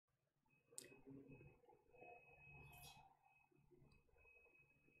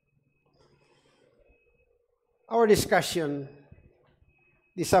Our discussion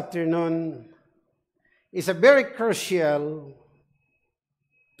this afternoon is a very crucial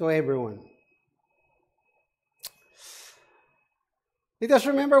to everyone. Let us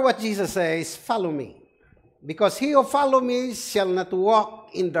remember what Jesus says, follow me. Because he who follow me shall not walk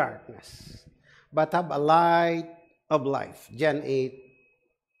in darkness, but have a light of life. John 8,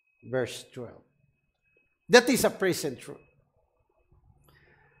 verse 12. That is a present truth.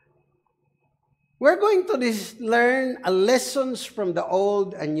 We're going to learn lessons from the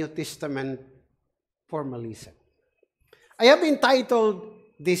Old and New Testament formalism. I have entitled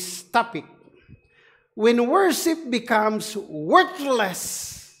this topic, When Worship Becomes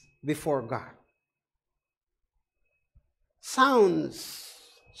Worthless Before God. Sounds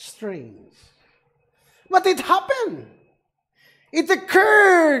strange. But it happened. It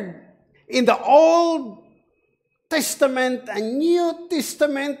occurred in the Old Testament and New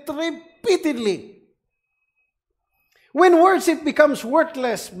Testament repeatedly. When worship becomes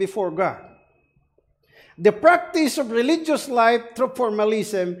worthless before God, the practice of religious life through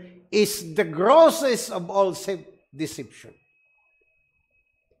formalism is the grossest of all self-deception.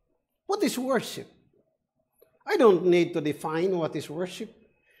 What is worship? I don't need to define what is worship.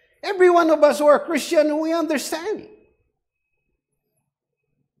 Every one of us who are Christian, we understand.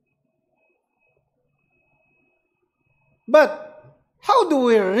 But how do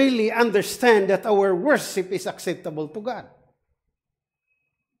we really understand that our worship is acceptable to God?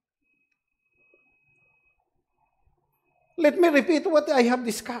 Let me repeat what I have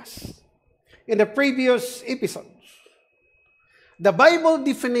discussed in the previous episodes. The Bible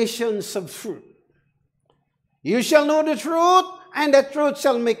definitions of truth. You shall know the truth, and the truth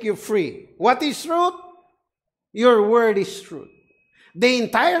shall make you free. What is truth? Your word is truth. The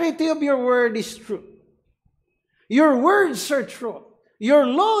entirety of your word is truth. Your words are truth. Your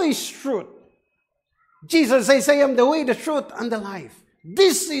law is truth. Jesus says, I am the way, the truth, and the life.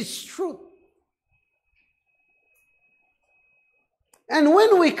 This is truth. And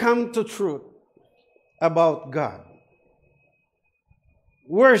when we come to truth about God,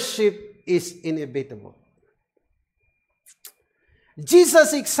 worship is inevitable.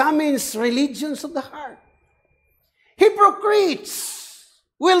 Jesus examines religions of the heart. Hypocrites!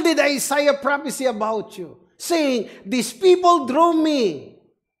 Well, did Isaiah prophesy about you, saying, these people draw me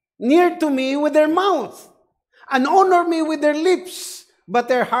near to me with their mouth and honor me with their lips, but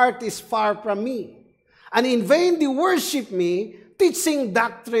their heart is far from me. And in vain they worship me, teaching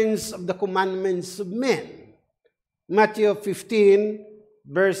doctrines of the commandments of men. Matthew 15,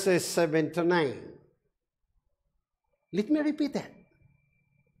 verses 7 to 9. Let me repeat that.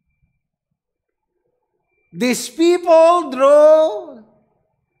 These people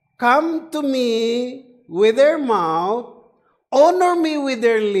come to me with their mouth, honor me with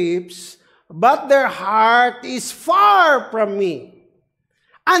their lips, but their heart is far from me.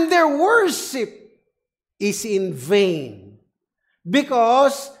 And their worship is in vain,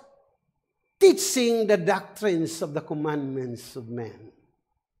 because teaching the doctrines of the commandments of men.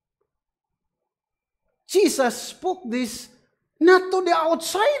 Jesus spoke this not to the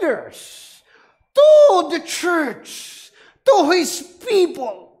outsiders, to the church, to his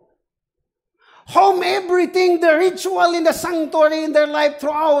people, whom everything, the ritual in the sanctuary in their life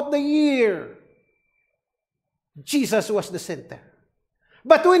throughout the year, Jesus was the center.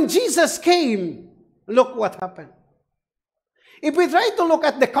 But when Jesus came, look what happened. If we try to look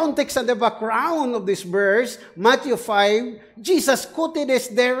at the context and the background of this verse, Matthew 5, Jesus quoted this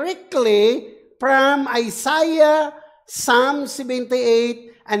directly from Isaiah, Psalm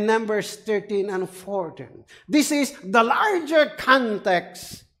 78, and Numbers 13 and 14. This is the larger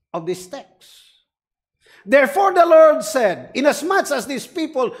context of this text. Therefore the Lord said, inasmuch as these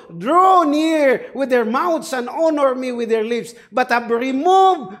people draw near with their mouths and honor me with their lips, but have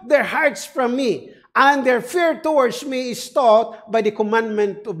removed their hearts from me, and their fear towards me is taught by the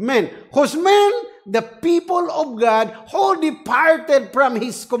commandment of men. Whose men? The people of God who departed from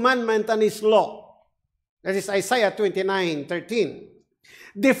his commandment and his law. That is Isaiah 29:13.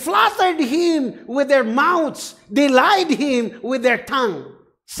 They flattered him with their mouths. They lied him with their tongue.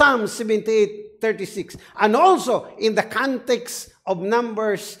 Psalm 78:36. And also in the context of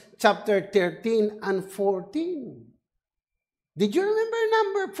Numbers chapter 13 and 14. Did you remember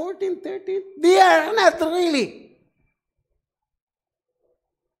number 14, 13? They are not really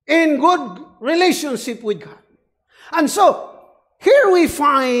in good relationship with God. And so, here we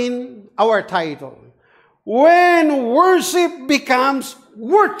find our title. When worship becomes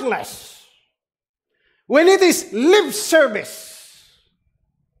worthless. When it is lip service.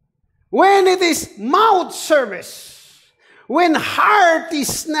 When it is mouth service. When heart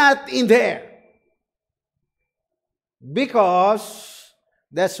is not in there. because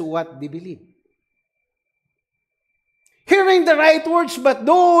that's what they believe. Hearing the right words but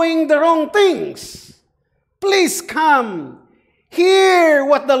doing the wrong things. Please come. Hear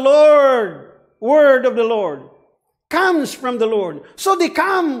what the word of the Lord, comes from the Lord. So they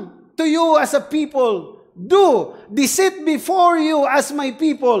come to you as a people. They sit before you as my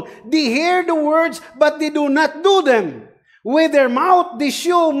people. They hear the words, but they do not do them. With their mouth they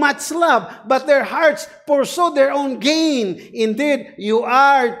show much love, but their hearts pursue their own gain. Indeed, you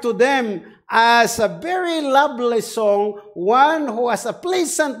are to them as a very lovely song, one who has a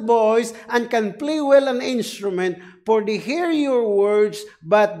pleasant voice and can play well an instrument, for they hear your words,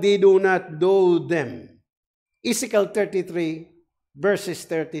 but they do not do them. Ezekiel 33, verses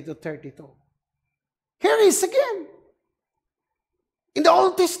 30 to 32. Here is again, in the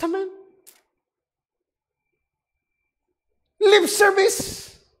Old Testament. Lip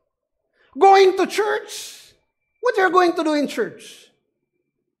service, going to church. What you're going to do in church?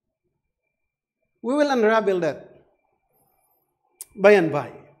 We will unravel that by and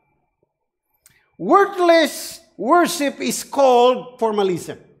by. Worthless worship is called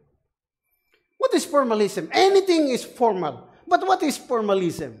formalism. What is formalism? Anything is formal. But what is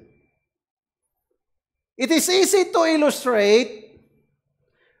formalism? It is easy to illustrate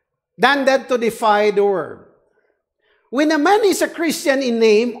than that to defy the word. When a man is a Christian in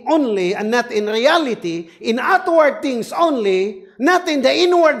name only and not in reality, in outward things only, not in the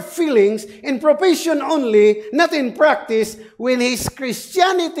inward feelings, in profession only, not in practice, when his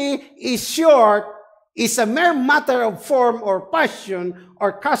Christianity is short, is a mere matter of form or passion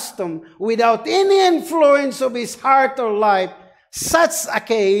or custom, without any influence of his heart or life, such a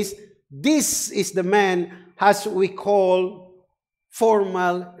case, this is the man as we call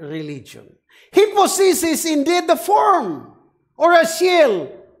formal religion. He possesses indeed the form or a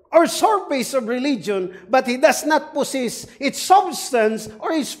shell or surface of religion, but he does not possess its substance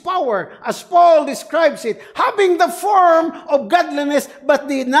or its power, as Paul describes it, having the form of godliness, but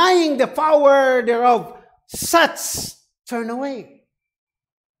denying the power thereof. Such turn away.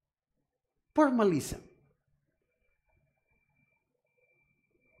 Formalism.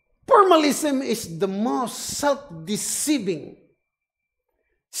 Formalism is the most self-deceiving,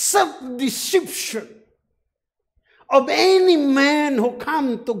 self-deception of any man who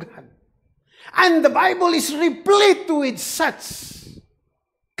come to God. And the Bible is replete with such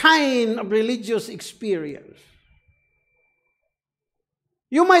kind of religious experience.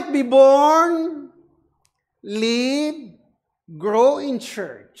 You might be born, live, grow in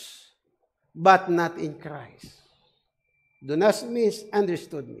church, but not in Christ. Do not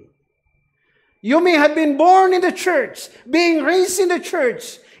misunderstand me. You may have been born in the church, being raised in the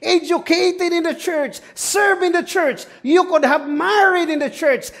church, educated in the church, served in the church. You could have married in the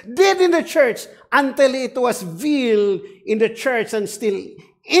church, did in the church, until it was veiled in the church and still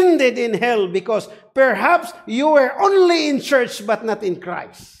ended in hell, because perhaps you were only in church but not in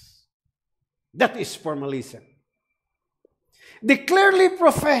Christ. That is formalism. They clearly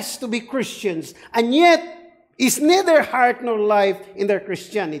profess to be Christians, and yet is neither heart nor life in their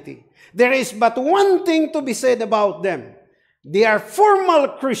Christianity. There is but one thing to be said about them. They are formal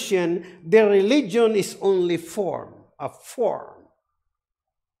Christian. Their religion is only form, a form.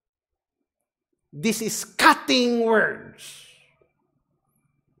 This is cutting words.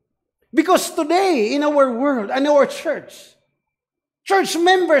 Because today, in our world and our church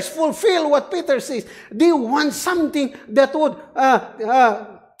members fulfill what Peter says. They want something that would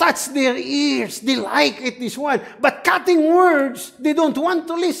touch their ears. They like it, this one. But cutting words, they don't want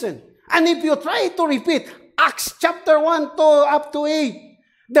to listen. And if you try to repeat Acts chapter 1 to up to 8,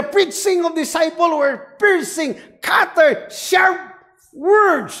 the preaching of disciples were piercing, cutter, sharp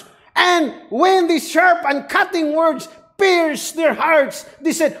words. And when these sharp and cutting words pierced their hearts,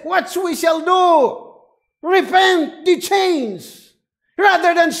 they said, what we shall do? Repent, the change,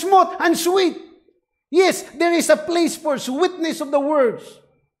 rather than smooth and sweet. Yes, there is a place for sweetness of the words.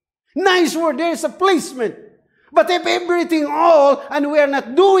 Nice word, there is a placement. But if everything all, and we are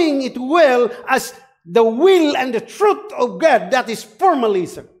not doing it well as the will and the truth of God, that is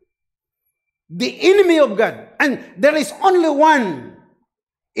formalism. The enemy of God. And there is only one.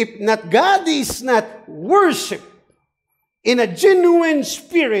 If not God is not worship in a genuine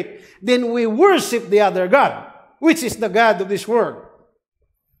spirit, then we worship the other God, which is the God of this world.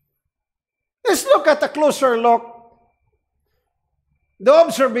 Let's look at a closer look. The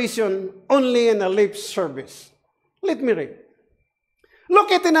observation only in a lip service. Let me read.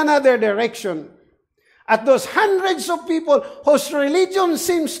 Look at in another direction at those hundreds of people whose religion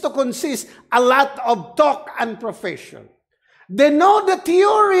seems to consist a lot of talk and profession. They know the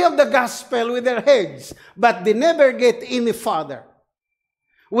theory of the gospel with their heads, but they never get any farther.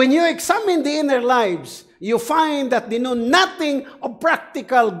 When you examine the inner lives, you find that they know nothing of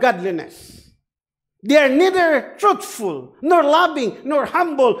practical godliness. They are neither truthful, nor loving, nor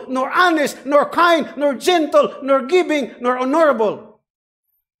humble, nor honest, nor kind, nor gentle, nor giving, nor honorable.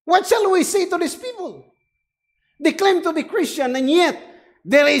 What shall we say to these people? They claim to be Christian, and yet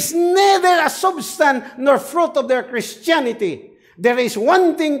there is neither a substance nor fruit of their Christianity. There is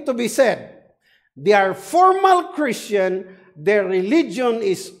one thing to be said. They are formal Christian. Their religion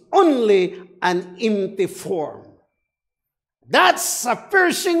is only an empty form. That's a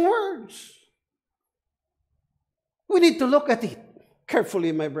piercing words. We need to look at it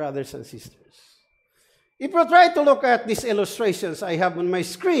carefully, my brothers and sisters. If you try to look at these illustrations I have on my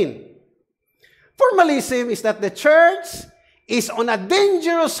screen, formalism is that the church is on a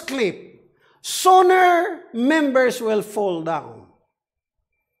dangerous cliff. Sooner, members will fall down.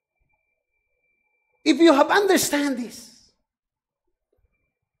 If you have understand this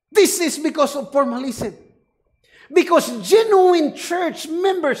is because of formalism. Because genuine church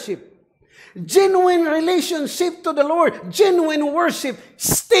membership, genuine relationship to the Lord, genuine worship,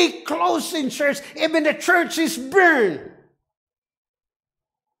 stay close in church, even the church is burned.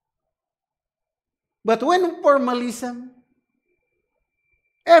 But when formalism,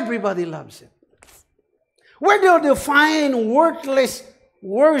 everybody loves it. Where do you find worthless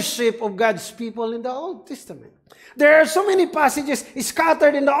worship of God's people in the Old Testament? There are so many passages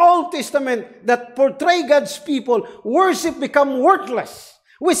scattered in the Old Testament that portray God's people. Worship become worthless.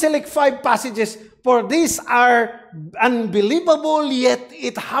 We select 5 passages, for these are unbelievable, yet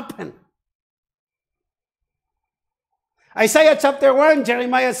it happened. Isaiah chapter 1,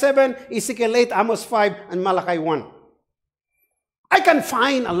 Jeremiah 7, Ezekiel 8, Amos 5, and Malachi 1. I can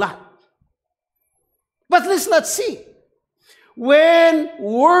find a lot. But let's see. When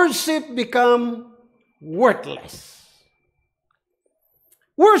worship become worthless.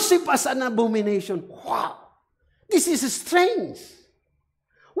 Worship as an abomination. Wow. This is strange.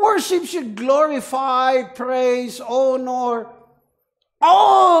 Worship should glorify, praise, honor,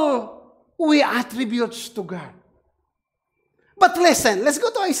 all we attributes to God. But listen, let's go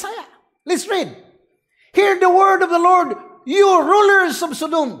to Isaiah. Let's read. Hear the word of the Lord, you rulers of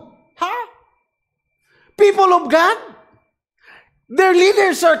Sodom. Huh? People of God? Their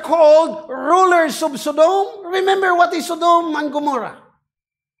leaders are called rulers of Sodom. Remember what is Sodom and Gomorrah.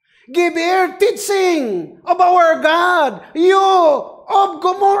 Give ear teaching of our God, you of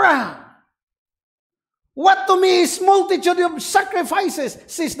Gomorrah. What to me is multitude of sacrifices,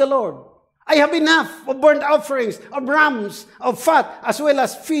 says the Lord. I have enough of burnt offerings, of rams, of fat, as well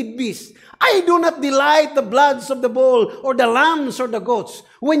as feed beasts. I do not delight the bloods of the bull, or the lambs, or the goats.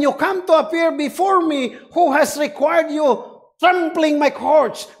 When you come to appear before me, who has required you, trampling my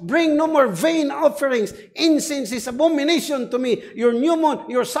courts, bring no more vain offerings. Incense is abomination to me. Your new moon,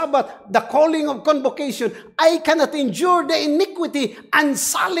 your Sabbath, the calling of convocation. I cannot endure the iniquity and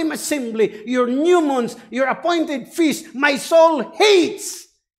solemn assembly. Your new moons, your appointed feasts, my soul hates.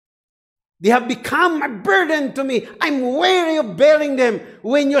 They have become a burden to me. I'm weary of bearing them.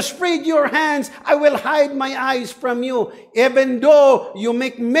 When you spread your hands, I will hide my eyes from you. Even though you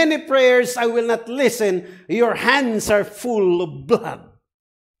make many prayers, I will not listen. Your hands are full of blood.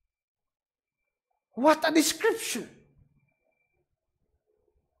 What a description.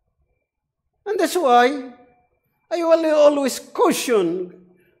 And that's why I will always caution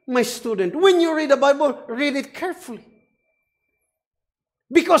my student, when you read the Bible, read it carefully.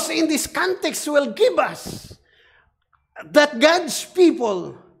 Because in this context will give us that God's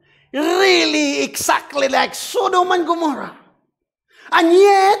people really exactly like Sodom and Gomorrah. And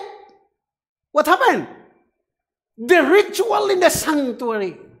yet, what happened? The ritual in the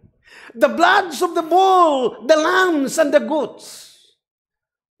sanctuary, the bloods of the bull, the lambs and the goats,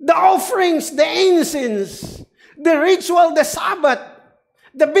 the offerings, the incense, the ritual, the Sabbath,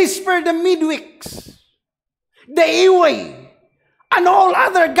 the vesper, the midweeks, the Iway, and all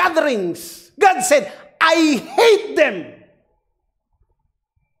other gatherings. God said, I hate them.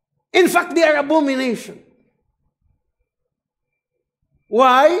 In fact, they are abomination.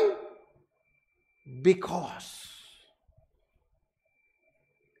 Why? Because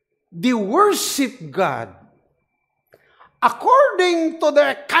they worship God according to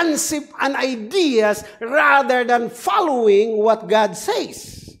their concept and ideas rather than following what God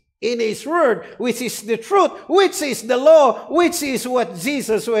says in His Word, which is the truth, which is the law, which is what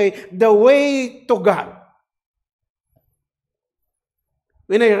Jesus way, the way to God.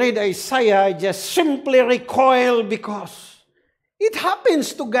 When I read Isaiah, I just simply recoil because it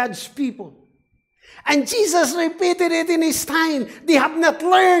happens to God's people. And Jesus repeated it in his time. They have not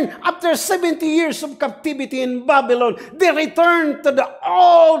learned after 70 years of captivity in Babylon. They returned to the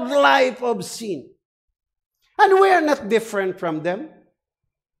old life of sin. And we are not different from them.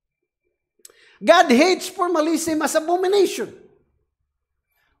 God hates formalism as abomination.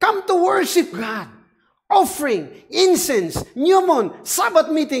 Come to worship God. Offering, incense, new moon, Sabbath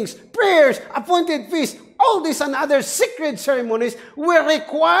meetings, prayers, appointed feasts, all these and other secret ceremonies were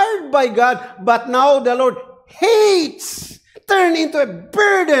required by God, but now the Lord hates, turned into a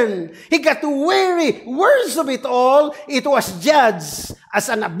burden. He got weary, worse of it all, it was judged as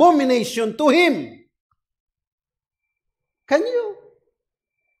an abomination to him. Can you?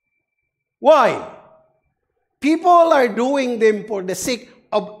 Why? People are doing them for the sake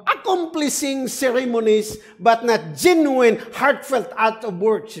of accomplishing ceremonies, but not genuine, heartfelt act of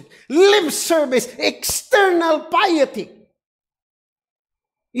worship, lip service, external piety.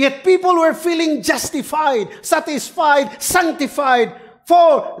 Yet people were feeling justified, satisfied, sanctified,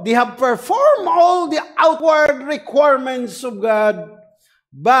 for they have performed all the outward requirements of God,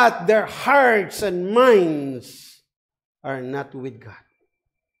 but their hearts and minds are not with God.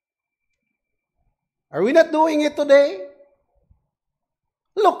 Are we not doing it today?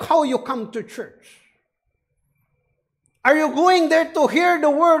 Look how you come to church. Are you going there to hear the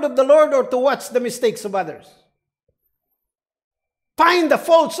word of the Lord or to watch the mistakes of others? Find the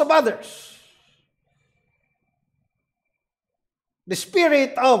faults of others. The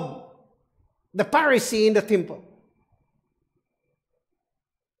spirit of the Pharisee in the temple.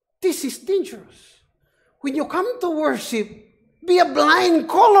 This is dangerous. When you come to worship, be a blind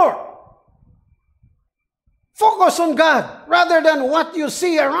caller. Focus on God rather than what you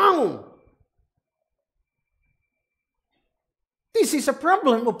see around. This is a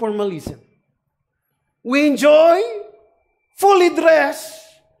problem of formalism. We enjoy, fully dress,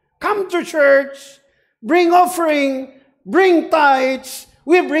 come to church, bring offering, bring tithes,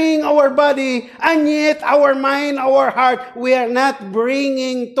 we bring our body, and yet our mind, our heart, we are not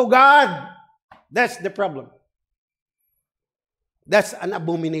bringing to God. That's the problem. That's an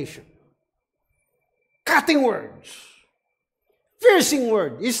abomination. Cutting words, piercing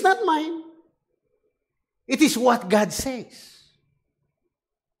word. It's not mine. It is what God says.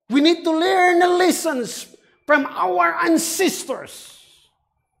 We need to learn the lessons from our ancestors.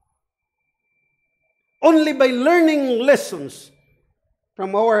 Only by learning lessons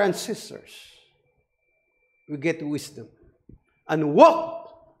from our ancestors, we get wisdom and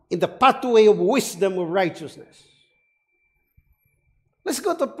walk in the pathway of wisdom of righteousness. Let's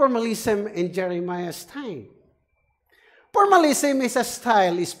go to formalism in Jeremiah's time. Formalism is a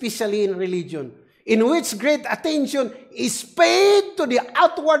style, especially in religion, in which great attention is paid to the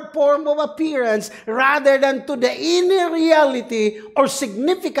outward form of appearance rather than to the inner reality or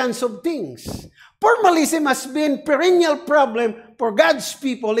significance of things. Formalism has been a perennial problem for God's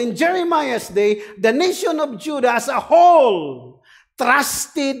people. In Jeremiah's day, the nation of Judah as a whole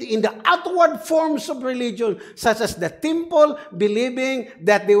trusted in the outward forms of religion, such as the temple, believing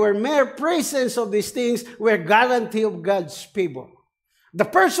that they were mere presence of these things were guarantee of God's favor. The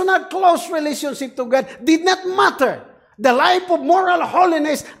personal close relationship to God did not matter. The life of moral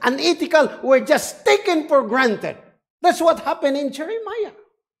holiness and ethical were just taken for granted. That's what happened in Jeremiah.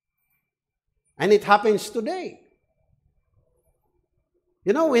 And it happens today.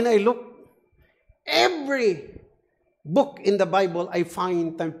 You know, when I look, every book in the Bible, I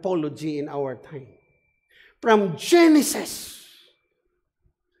find typology in our time. From Genesis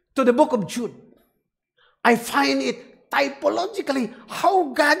to the book of Jude, I find it typologically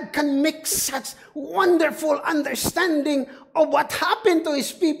how God can make such wonderful understanding of what happened to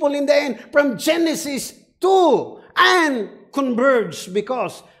his people in the end from Genesis to and converge,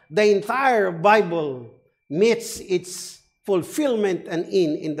 because the entire Bible meets its fulfillment and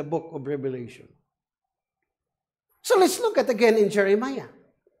in the book of Revelation. So let's look at again in Jeremiah.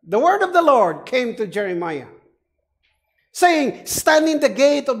 The word of the Lord came to Jeremiah, saying, stand in the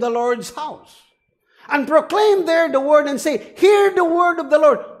gate of the Lord's house, and proclaim there the word, and say, hear the word of the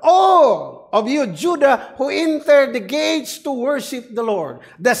Lord, all of you Judah who enter the gates to worship the Lord.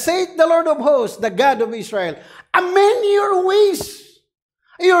 Thus saith the Lord of hosts, the God of Israel, amend your ways,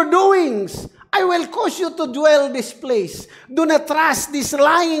 your doings. I will cause you to dwell this place. Do not trust these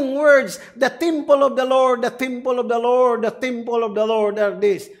lying words, the temple of the Lord, the temple of the Lord, the temple of the Lord are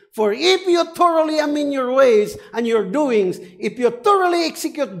this. For if you thoroughly amend your ways and your doings, if you thoroughly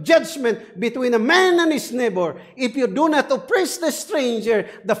execute judgment between a man and his neighbor, if you do not oppress the stranger,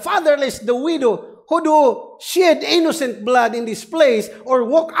 the fatherless, the widow, who do shed innocent blood in this place, or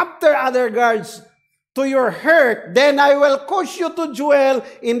walk after other gods to your hurt, then I will cause you to dwell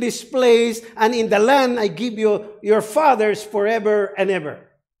in this place, and in the land I give you your fathers forever and ever.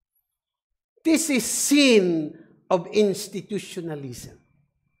 This is sin of institutionalism.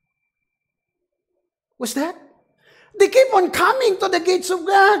 What's that? They keep on coming to the gates of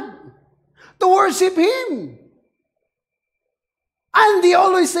God to worship Him. And they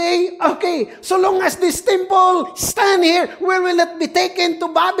always say, okay, so long as this temple stand here, we will not be taken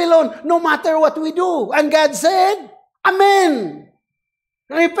to Babylon no matter what we do. And God said, Amen.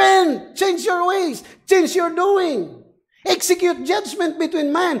 Repent, change your ways, change your doing. Execute judgment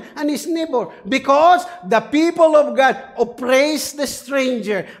between man and his neighbor. Because the people of God oppressed the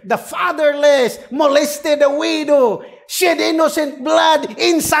stranger, the fatherless, molested the widow, shed innocent blood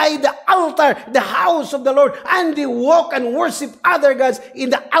inside the altar, the house of the Lord, and they walk and worship other gods in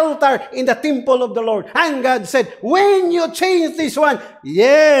the altar, in the temple of the Lord. And God said, when you change this one,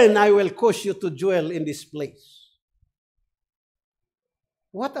 then I will cause you to dwell in this place.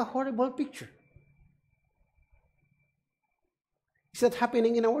 What a horrible picture. Is that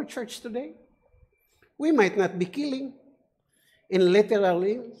happening in our church today? We might not be killing in literal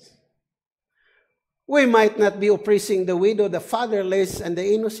sense. We might not be oppressing the widow, the fatherless, and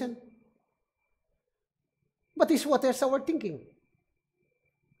the innocent. But it's what is our thinking.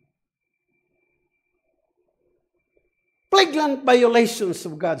 Flagrant violations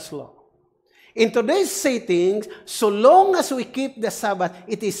of God's law. In today's settings, so long as we keep the Sabbath,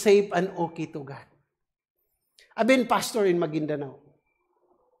 it is safe and okay to God. I've been pastor in Maguindanao.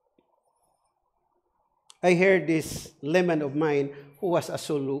 I heard this layman of mine who was a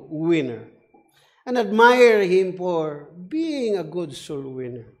soul winner. And admire him for being a good soul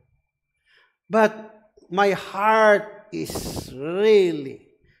winner. But my heart is really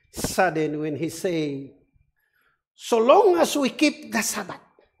saddened when he say, so long as we keep the Sabbath,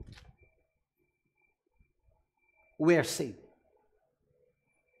 we are saved.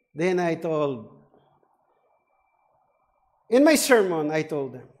 Then I told, in my sermon, I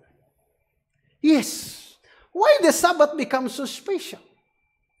told them, yes, why the Sabbath becomes so special?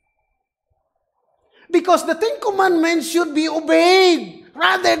 Because the Ten Commandments should be obeyed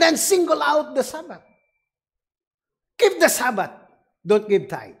rather than single out the Sabbath. Keep the Sabbath. Don't give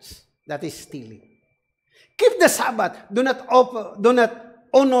tithes. That is stealing. Keep the Sabbath. Do not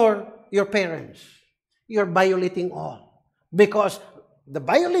honor your parents. You're violating all. Because the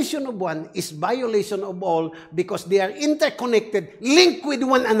violation of one is violation of all because they are interconnected, linked with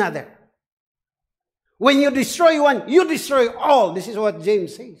one another. When you destroy one, you destroy all. This is what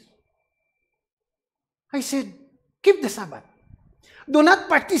James says. I said, keep the Sabbath. Do not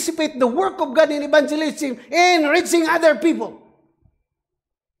participate in the work of God in evangelism and reaching other people.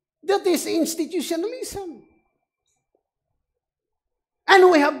 That is institutionalism.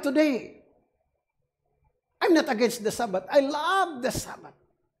 And we have today. I'm not against the Sabbath. I love the Sabbath.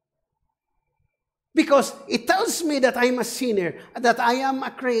 Because it tells me that I'm a sinner, that I am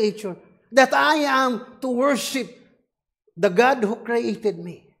a creature, that I am to worship the God who created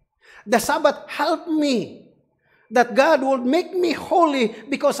me. The Sabbath helped me that God will make me holy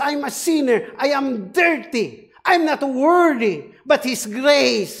because I'm a sinner. I am dirty. I'm not worthy. But His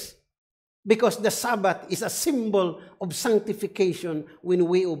grace, because the Sabbath is a symbol of sanctification when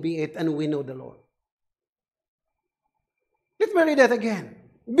we obey it and we know the Lord. Let me read that again.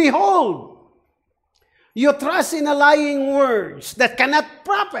 Behold, you trust in a lying words that cannot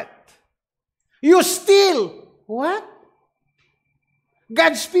profit. You steal. What?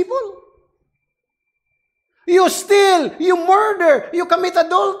 God's people. You steal, you murder, you commit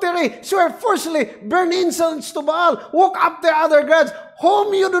adultery, swear falsely, burn incense to Baal, walk after other gods,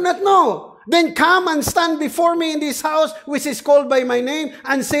 whom you do not know. Then come and stand before me in this house, which is called by my name,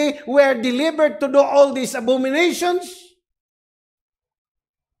 and say, we are delivered to do all these abominations.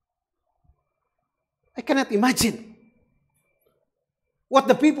 I cannot imagine what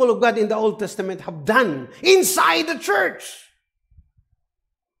the people of God in the Old Testament have done inside the church.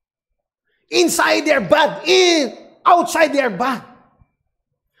 Inside they are bad, outside they are bad.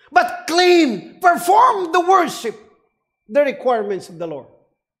 But perform the worship, the requirements of the Lord.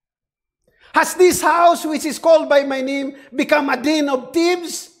 Has this house, which is called by my name, become a den of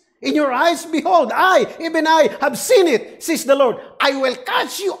thieves in your eyes? Behold, even I, have seen it, says the Lord. I will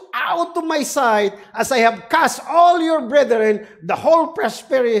cast you out of my sight, as I have cast all your brethren, the whole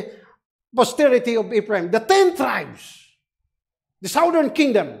posterity of Ephraim, the 10 tribes, the southern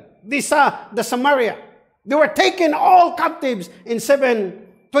kingdom, the Samaria. They were taken all captives in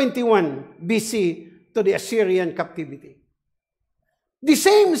 721 BC to the Assyrian captivity. The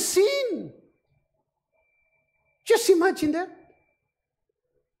same sin. Just imagine that.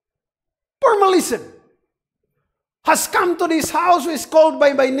 Formalism. has come to this house who is called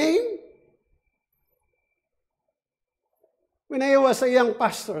by my name? When I was a young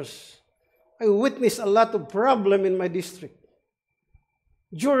pastor, I witnessed a lot of problem in my district.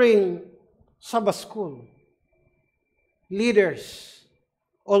 During Sabbath school, leaders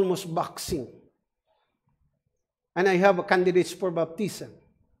almost boxing. And I have candidates for baptism,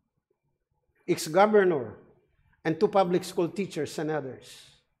 ex-governor, and 2 public school teachers and others.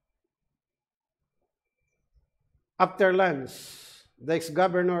 After lunch, the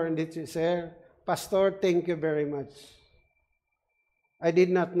ex-governor and the teacher said, Pastor, thank you very much. I did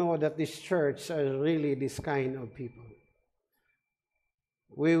not know that this church are really this kind of people.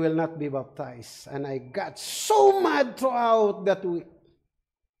 We will not be baptized. And I got so mad throughout that week.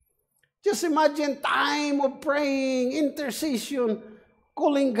 Just imagine time of praying, intercession,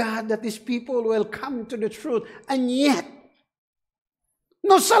 calling God that these people will come to the truth. And yet,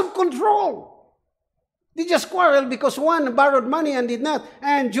 no self-control. They just quarreled because one borrowed money and did not.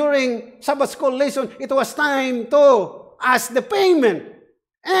 And during Sabbath school lesson, it was time to ask the payment.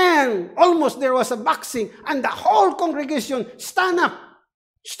 And almost there was a boxing. And the whole congregation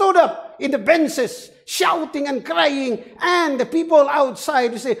stood up in the benches, shouting and crying, and the people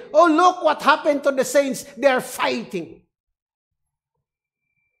outside say, oh, look what happened to the saints. They're fighting.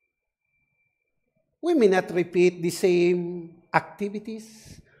 We may not repeat the same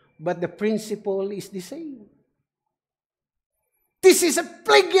activities, but the principle is the same. This is a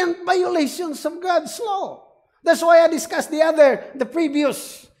flagrant violation of God's law. That's why I discussed the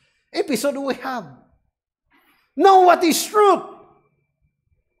previous episode we have. Know what is truth.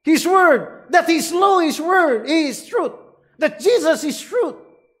 His word, that His law, His word is truth, that Jesus is truth.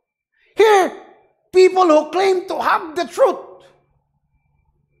 Here, people who claim to have the truth,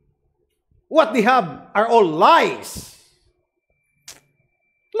 what they have are all lies.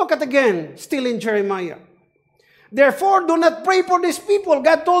 Look at again, still in Jeremiah. Therefore, do not pray for these people,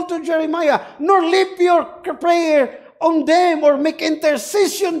 God told to Jeremiah, nor leave your prayer on them or make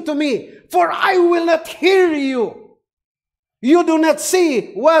intercession to me, for I will not hear you. You do not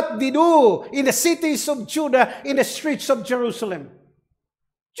see what they do in the cities of Judah, in the streets of Jerusalem.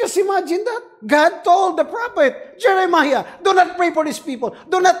 Just imagine that. God told the prophet, Jeremiah, do not pray for these people.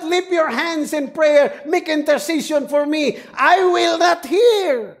 Do not lift your hands in prayer. Make intercession for me. I will not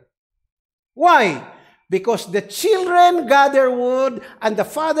hear. Why? Because the children gather wood, and the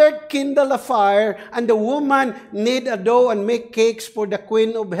father kindle a fire, and the woman knead a dough and make cakes for the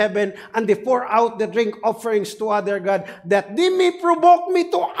queen of heaven, and they pour out the drink offerings to other gods, that they may provoke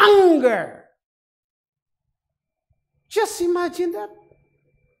me to anger. Just imagine that.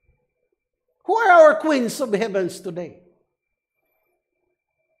 Who are our queens of heavens today?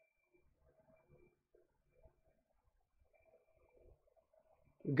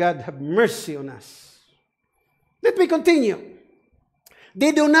 God have mercy on us. Let me continue.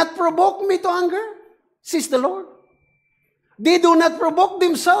 They do not provoke me to anger, says the Lord. They do not provoke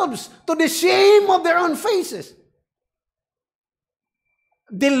themselves to the shame of their own faces.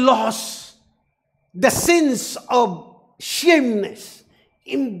 They lost the sense of shameness,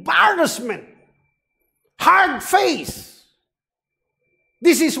 embarrassment, hard face.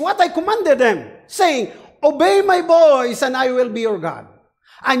 This is what I commanded them, saying, obey my voice and I will be your God.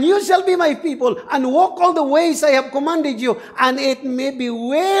 And you shall be my people, and walk all the ways I have commanded you, and it may be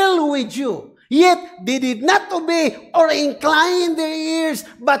well with you. Yet they did not obey or incline their ears,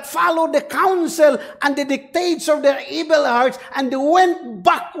 but followed the counsel and the dictates of their evil hearts, and they went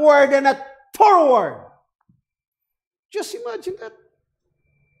backward and not forward. Just imagine that.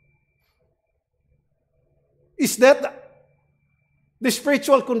 Is that the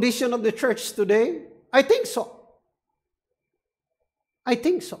spiritual condition of the church today? I think so. I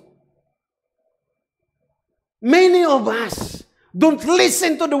think so. Many of us don't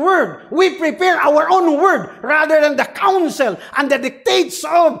listen to the word. We prepare our own word rather than the counsel and the dictates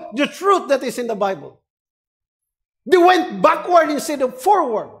of the truth that is in the Bible. They went backward instead of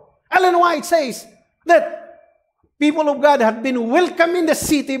forward. Ellen White says that people of God have been welcome in the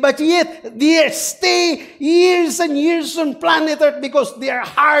city, but yet they stay years and years on planet Earth because they are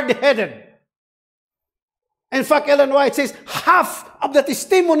hard-headed. In fact, Ellen White says, half of the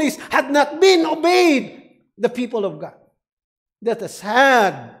testimonies had not been obeyed the people of God. That is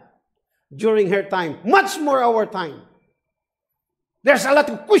sad during her time. Much more our time. There's a lot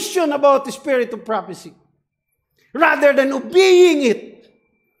of question about the spirit of prophecy. Rather than obeying it,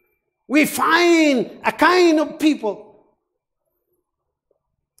 we find a kind of people.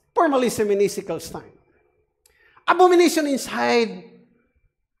 Formalism in Ezekiel's time. Abomination inside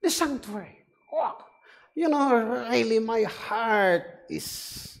the sanctuary. Oh, you know, really my heart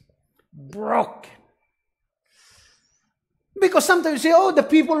is broken. Because sometimes you say, oh, the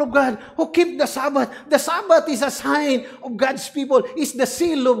people of God who keep the Sabbath. The Sabbath is a sign of God's people. It's the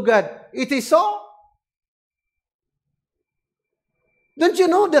seal of God. It is so. Don't you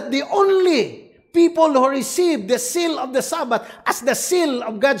know that the only people who receive the seal of the Sabbath as the seal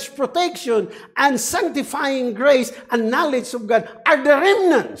of God's protection and sanctifying grace and knowledge of God are the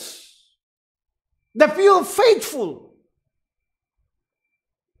remnants, the few faithful.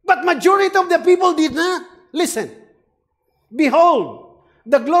 But majority of the people did not. Listen. Behold,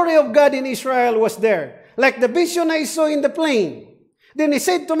 the glory of God in Israel was there, like the vision I saw in the plain. Then he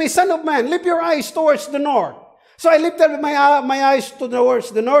said to me, Son of man, lift your eyes towards the north. So I lifted my eyes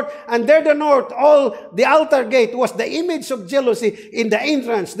towards the north, and there the north, all the altar gate was the image of jealousy in the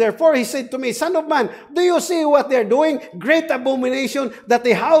entrance. Therefore he said to me, Son of man, do you see what they're doing? Great abomination that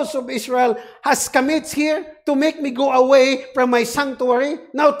the house of Israel has committed here to make me go away from my sanctuary.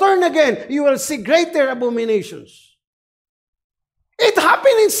 Now turn again, you will see greater abominations. It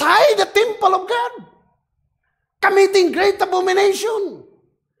happened inside the temple of God. Committing great abomination.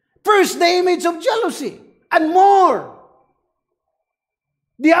 First, the image of jealousy. And more.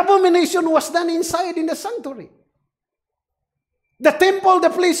 The abomination was done inside in the sanctuary. The temple,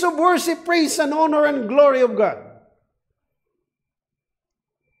 the place of worship, praise and honor and glory of God.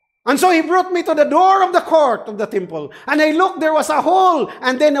 And so he brought me to the door of the court of the temple. And I looked, there was a hole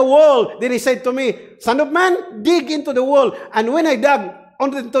and then a wall. Then he said to me, Son of man, dig into the wall. And when I dug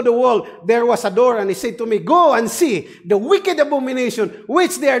into the wall, there was a door, and he said to me, go and see the wicked abomination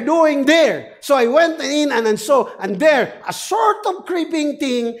which they are doing there. So I went in and saw, and there a sort of creeping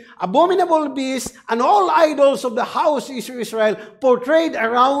thing, abominable beast, and all idols of the house of Israel portrayed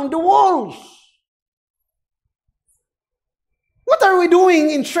around the walls. What are we doing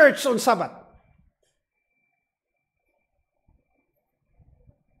in church on Sabbath?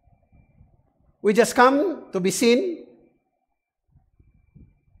 We just come to be seen,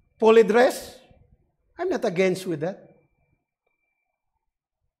 fully dressed. I'm not against with that.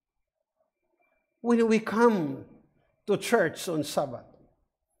 When we come to church on Sabbath,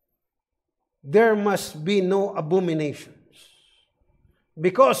 there must be no abominations.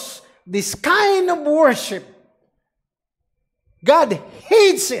 Because this kind of worship, God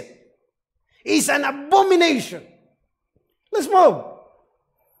hates it. It's an abomination. Let's move.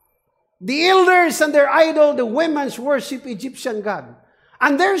 The elders and their idol, the women's worship Egyptian god.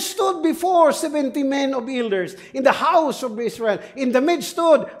 And there stood before 70 men of elders in the house of Israel. In the midst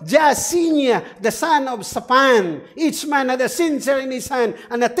stood Jaasinia, the son of Saphan. Each man had a censer in his hand,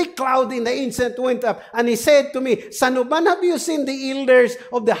 and a thick cloud in the incense went up. And he said to me, Son of man, have you seen the elders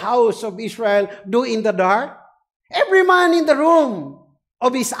of the house of Israel do in the dark? Every man in the room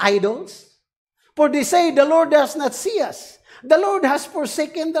of his idols. For they say, the Lord does not see us. The Lord has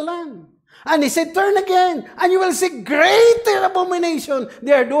forsaken the land. And he said, turn again, and you will see greater abomination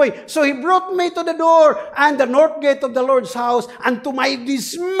they are doing. So he brought me to the door and the north gate of the Lord's house, and to my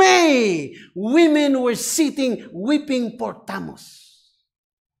dismay, women were sitting weeping for Tammuz.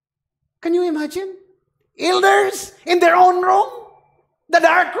 Can you imagine? Elders in their own room, the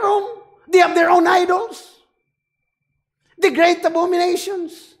dark room, they have their own idols. The great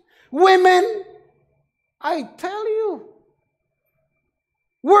abominations. Women, I tell you,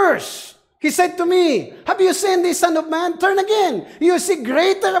 worse. He said to me, have you seen this, son of man? Turn again. You see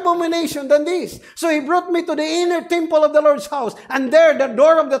greater abomination than this. So he brought me to the inner temple of the Lord's house. And there, the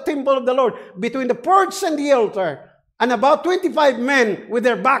door of the temple of the Lord, between the porch and the altar, and about 25 men with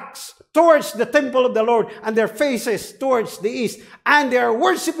their backs towards the temple of the Lord, and their faces towards the east. And they are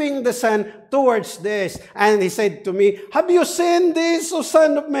worshiping the sun towards the east. And he said to me, have you seen this, O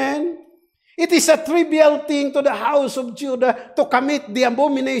son of man? It is a trivial thing to the house of Judah to commit the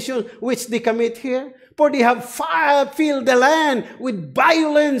abomination which they commit here. For they have filled the land with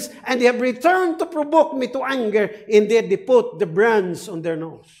violence, and they have returned to provoke me to anger. Indeed, they put the brands on their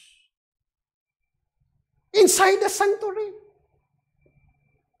nose. Inside the sanctuary.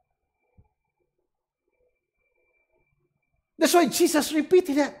 That's why Jesus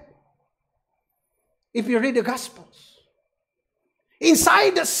repeated that. If you read the Gospels.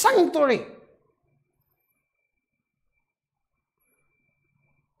 Inside the sanctuary.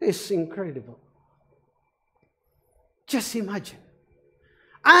 It's incredible. Just imagine.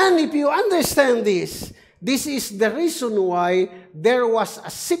 And if you understand this, this is the reason why there was a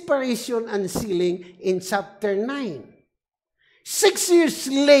separation and sealing in chapter 9. 6 years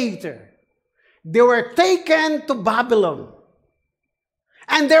later, they were taken to Babylon.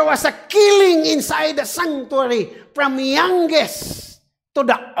 And there was a killing inside the sanctuary from youngest to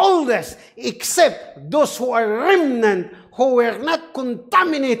the oldest, except those who are remnant, who were not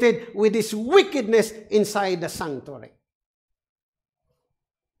contaminated with this wickedness inside the sanctuary.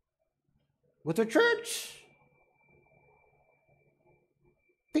 Go to church.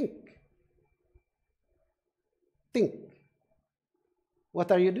 Think. Think.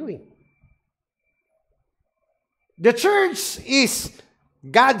 What are you doing? The church is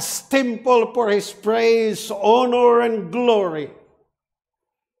God's temple for His praise, honor, and glory.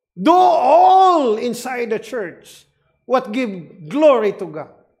 Do all inside the church what give glory to God.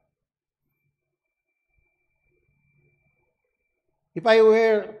 If I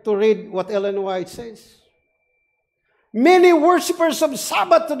were to read what Ellen White says, many worshippers of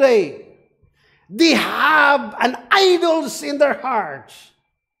Sabbath today, they have an idols in their hearts.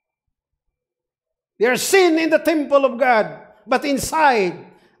 They are sin in the temple of God, but inside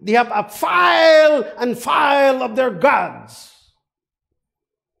they have a file and file of their gods.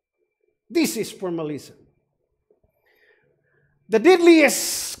 This is formalism. The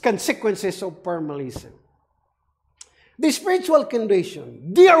deadliest consequences of formalism. The spiritual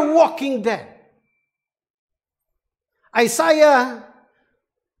condition. They are walking dead. Israel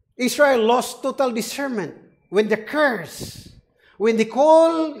lost total discernment when the curse, when they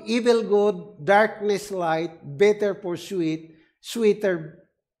call evil good, darkness light, better for sweet, sweeter,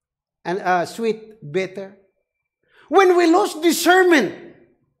 and sweet better. When we lose discernment,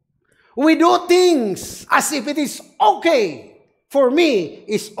 we do things as if it is okay for me,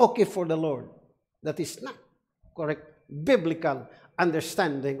 is okay for the Lord. That is not correct biblical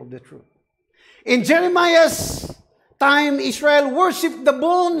understanding of the truth. In Jeremiah's time, Israel worshipped the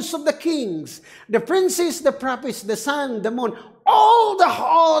bones of the kings, the princes, the prophets, the sun, the moon, all the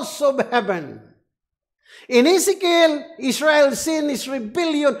hosts of heaven. In Ezekiel, Israel's sin, his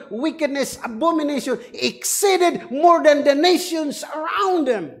rebellion, wickedness, abomination exceeded more than the nations around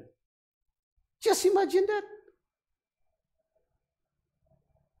them. Just imagine that.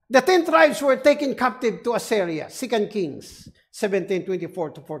 The 10 tribes were taken captive to Assyria, 2 Kings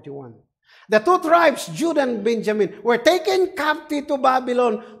 17:24-41. The 2 tribes, Judah and Benjamin, were taken captive to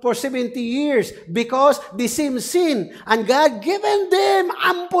Babylon for 70 years because they same sin, and God given them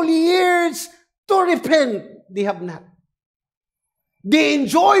ample years to repent. They have not. They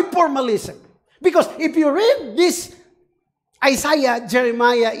enjoy formalism. Because if you read this Isaiah,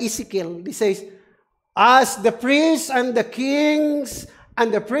 Jeremiah, Ezekiel, it says, as the priests and the kings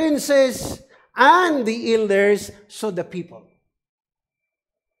and the princes and the elders, so the people.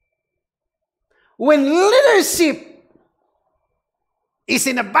 When leadership is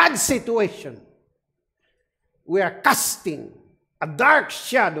in a bad situation, we are casting a dark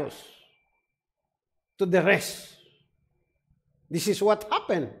shadows to the rest. This is what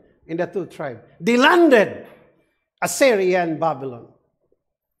happened in the 2 tribes. They landed Assyria and Babylon.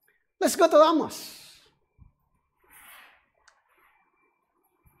 Let's go to Amos.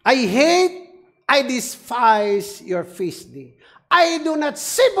 I despise your feast day. I do not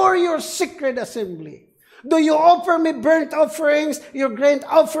savor your sacred assembly. Do you offer me burnt offerings, your grain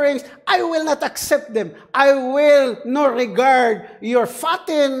offerings? I will not accept them. I will not regard your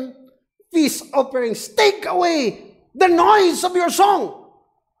fattened feast offerings. Take away the noise of your song.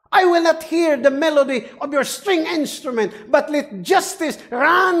 I will not hear the melody of your string instrument, but let justice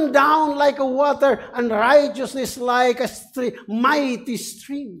run down like a water and righteousness like a mighty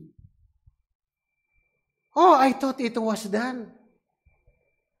stream. Oh, I thought it was done.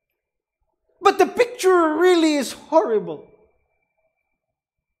 But the picture really is horrible.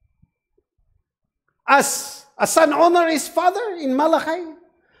 As a son honors his father in Malachi,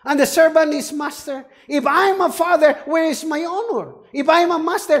 and the servant is master. If I am a father, where is my honor? If I am a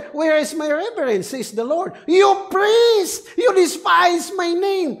master, where is my reverence, says the Lord. You priest, you despise my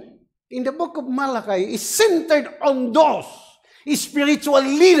name. In the book of Malachi, is centered on those spiritual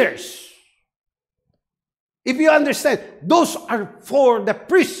leaders. If you understand, those are for the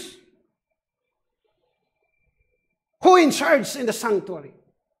priests who in charge in the sanctuary.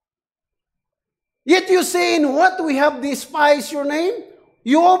 Yet you say, in what we have despised your name?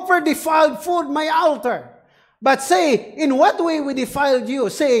 You offer defiled food, my altar. But say, in what way we defiled you?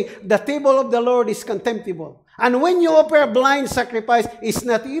 Say, the table of the Lord is contemptible. And when you offer a blind sacrifice, is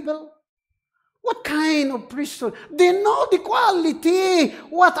not evil? What kind of priesthood? They know the quality.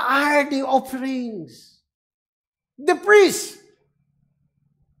 What are the offerings? The priests.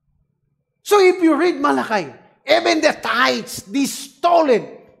 So if you read Malachi, even the tithes, they stole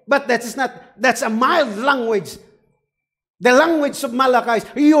it. But that's a mild language. The language of Malachi is,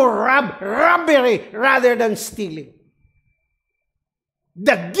 you robbery rather than stealing.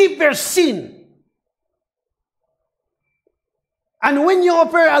 The giver sin. And when you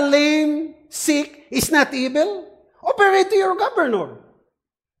offer a lame, sick, is not evil, offer it to your governor.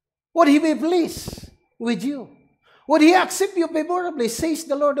 Would he be pleased with you? Would he accept you favorably, says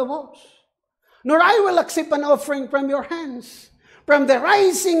the Lord of hosts? nor I will accept an offering from your hands. From the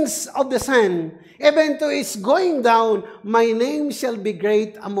risings of the sun, even to its going down, my name shall be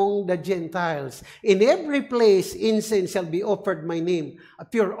great among the Gentiles. In every place incense shall be offered my name. A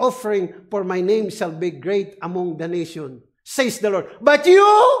pure offering for my name shall be great among the nation, says the Lord. But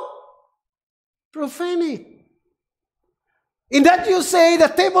you profane it. In that you say, the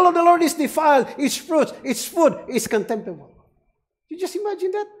table of the Lord is defiled, its fruits, its food is contemptible. You just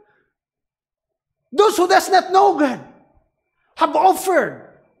imagine that? Those who does not know God have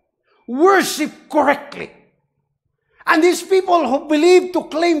offered worship correctly. And these people who believe to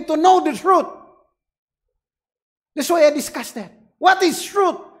claim to know the truth. That's why I discussed that. What is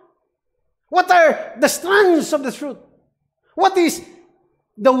truth? What are the strands of the truth? What is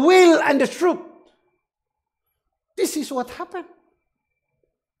the will and the truth? This is what happened.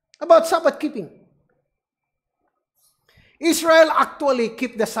 About Sabbath keeping. Israel actually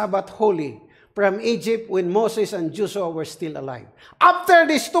kept the Sabbath holy from Egypt when Moses and Joshua were still alive. After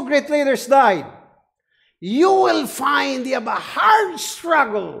these two great leaders died, you will find they have a hard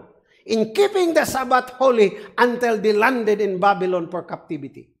struggle in keeping the Sabbath holy until they landed in Babylon for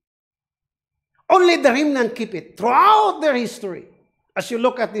captivity. Only the remnant keep it throughout their history as you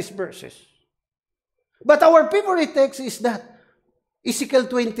look at these verses. But our favorite text is that Ezekiel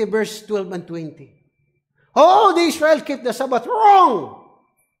 20 verse 12 and 20. Oh, the Israel keep the Sabbath. Wrong!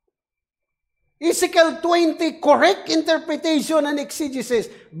 Ezekiel 20, correct interpretation and exegesis,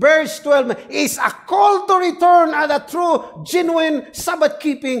 verse 12, is a call to return at a true, genuine Sabbath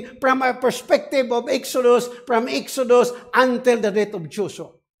keeping from a perspective of Exodus, from Exodus until the death of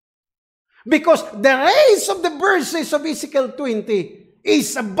Joshua. Because the rest of the verses of Ezekiel 20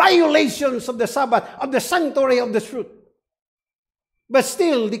 is a violations of the Sabbath, of the sanctuary of the truth. But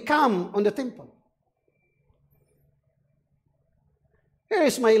still, they come on the temple. Here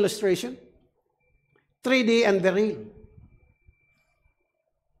is my illustration. 3D and the real.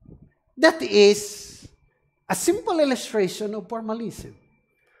 That is a simple illustration of formalism.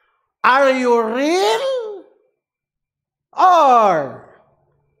 Are you real? Or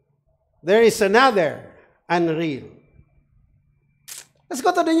there is another unreal? Let's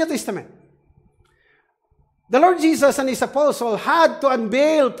go to the New Testament. The Lord Jesus and His apostle had to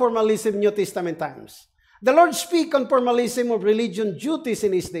unveil formalism in New Testament times. The Lord speak on formalism of religion duties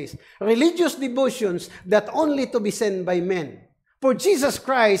in His days. Religious devotions that only to be sent by men. For Jesus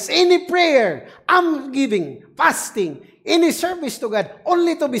Christ, any prayer, almsgiving, fasting, any service to God,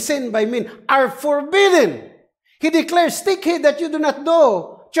 only to be sent by men, are forbidden. He declares, take heed that you do not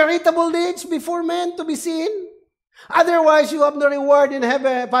do charitable deeds before men to be seen. Otherwise, you have no reward in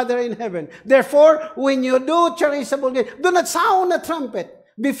heaven, Father in heaven. Therefore, when you do charitable deeds, do not sound a trumpet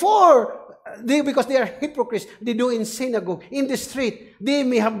because they are hypocrites. They do in synagogue, in the street. They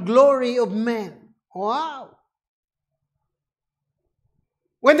may have glory of men. Wow.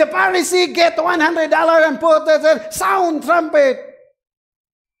 When the Pharisee get $100 and put a sound trumpet.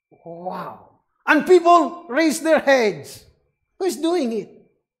 Wow. And people raise their heads. Who is doing it?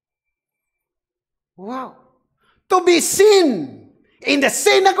 Wow. To be seen in the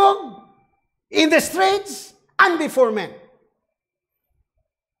synagogue, in the streets, and before men.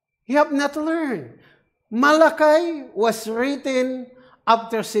 You have not learned. Malachi was written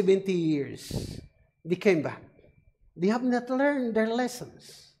after 70 years. They came back. They have not learned their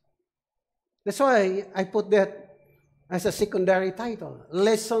lessons. That's why I put that as a secondary title.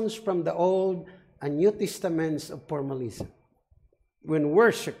 Lessons from the Old and New Testaments of formalism. When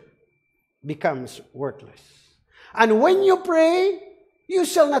worship becomes worthless. And when you pray, you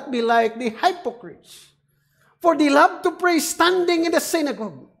shall not be like the hypocrites. For they love to pray standing in the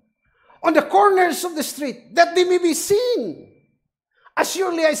synagogue, on the corners of the street, that they may be seen. As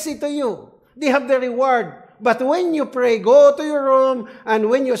surely I say to you, they have the reward. But when you pray, go to your room, and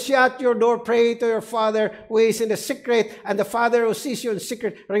when you shut your door, pray to your Father who is in the secret, and the Father who sees you in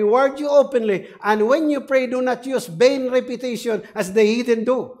secret reward you openly. And when you pray, do not use vain repetition as the heathen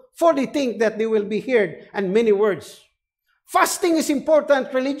do, for they think that they will be heard, and many words. Fasting is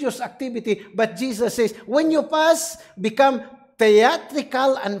important religious activity, but Jesus says, when you fast, become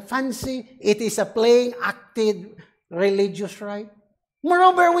theatrical and fancy. It is a plain acted religious rite.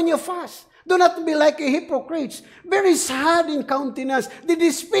 Moreover, when you fast, do not be like a hypocrites, very sad in countenance. They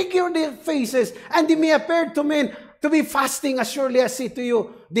disfigure their faces, and they may appear to men to be fasting. As surely I say to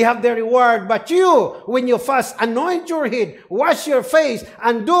you, they have their reward. But you, when you fast, anoint your head, wash your face,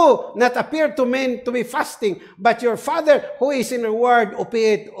 and do not appear to men to be fasting, but your Father who is in reward,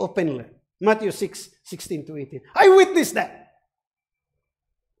 obey it openly. Matthew 6:16-18. I witnessed that.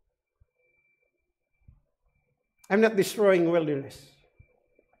 I'm not destroying wilderness.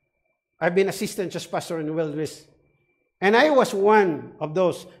 I've been assistant church pastor in Wilderness, and I was one of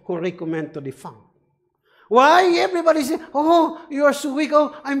those who recommend to defang. Why? Everybody say, oh, you are so weak.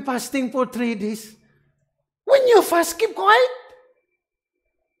 Oh, I'm fasting for 3 days. When you fast, keep quiet.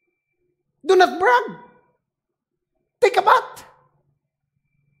 Do not brag. Take a bath.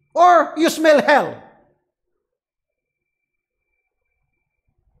 Or you smell hell.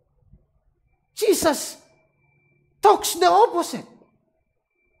 Jesus talks the opposite.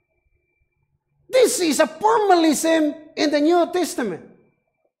 This is a formalism in the New Testament.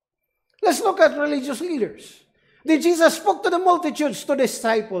 Let's look at religious leaders. Did Jesus spoke to the multitudes, to the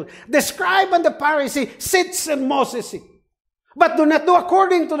disciples. The scribe and the Pharisee sits and Moses seat. But do not do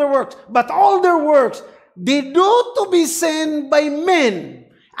according to their works, but all their works they do to be seen by men.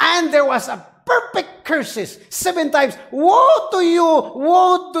 And there was a perfect curses 7 times. Woe to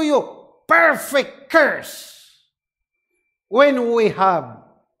you, perfect curse. When we have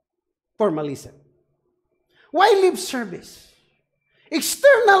formalism. Why lip service?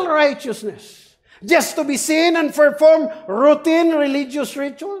 External righteousness. Just to be seen and perform routine religious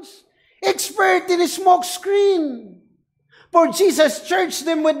rituals. Expert in a smoke screen. For Jesus charged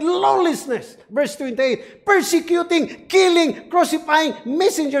them with lawlessness. Verse 28. Persecuting, killing, crucifying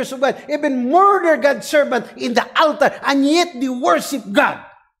messengers of God. Even murder God's servant in the altar. And yet they worship God.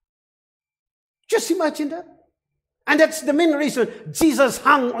 Just imagine that. And that's the main reason Jesus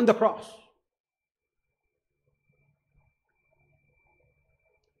hung on the cross.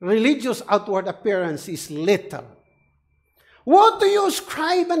 Religious outward appearance is lethal. Woe to you,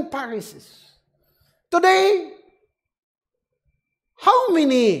 scribe and Pharisees. Today, how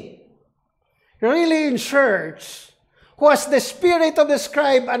many really in church who has the spirit of the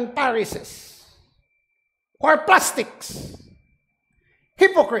scribe and Pharisees? Who are plastics?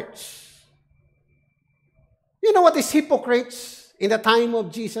 Hypocrites. You know what is hypocrites in the time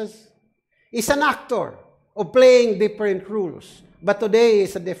of Jesus? It's an actor of playing different roles. But today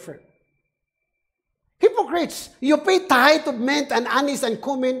is a different. Hypocrites, you pay tithe of mint and anise and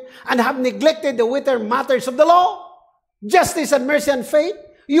cumin and have neglected the weightier matters of the law, justice and mercy and faith.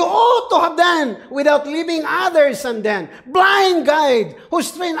 You ought to have done without leaving others undone. Blind guide who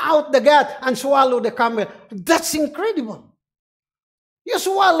strain out the gut and swallow the camel. That's incredible. You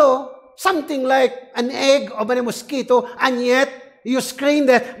swallow something like an egg of a mosquito and yet you screen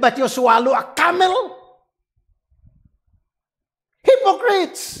that, but you swallow a camel?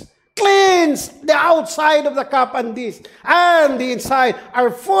 Hypocrites, cleanse the outside of the cup and dish, and the inside are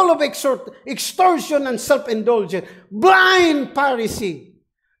full of extortion and self-indulgence. Blind Pharisee,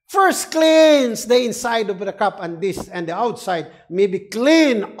 first cleanse the inside of the cup and dish, and the outside may be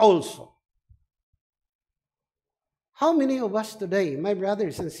clean also. How many of us today, my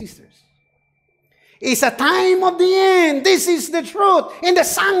brothers and sisters, it's a time of the end. This is the truth. In the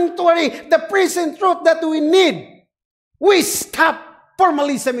sanctuary, the present truth that we need. We stop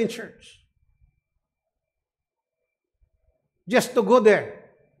formalism in church. Just to go there,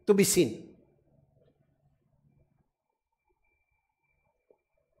 to be seen.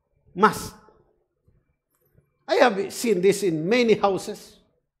 Must. I have seen this in many houses.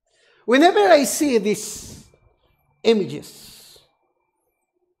 Whenever I see these images,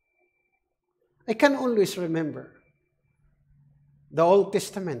 I can always remember the Old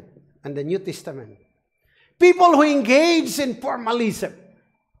Testament and the New Testament. People who engage in formalism.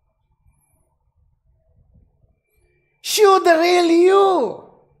 Show the real you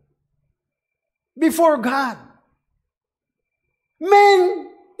before God. Men,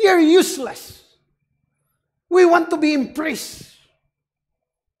 you're useless. We want to be impressed.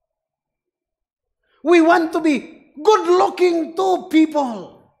 We want to be good-looking to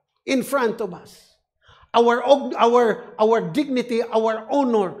people in front of us. Our dignity, our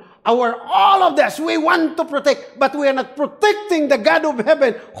honor, all of this, we want to protect, but we are not protecting the God of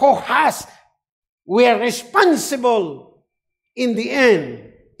heaven who has, we are responsible in the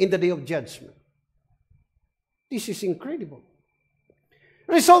end, in the day of judgment. This is incredible.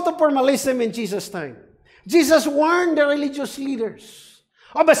 Result of formalism in Jesus' time. Jesus warned the religious leaders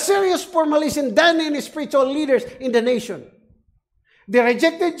of a serious formalism done in spiritual leaders in the nation. They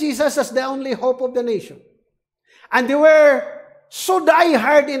rejected Jesus as the only hope of the nation. And they were so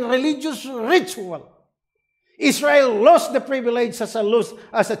die-hard in religious ritual. Israel lost the privilege as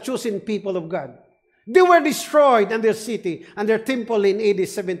a chosen people of God. They were destroyed and their city and their temple in AD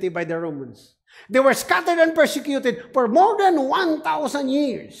 70 by the Romans. They were scattered and persecuted for more than 1,000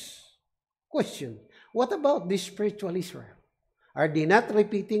 years. Question, what about this spiritual Israel? Are they not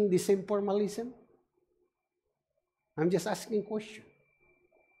repeating the same formalism? I'm just asking a question.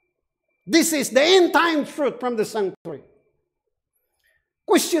 This is the end time truth from the sanctuary.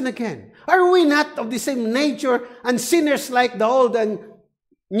 Question again, are we not of the same nature and sinners like the Old and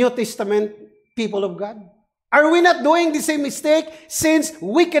New Testament people of God? Are we not doing the same mistake, sins,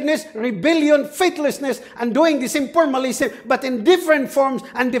 wickedness, rebellion, faithlessness, and doing the same formalism, but in different forms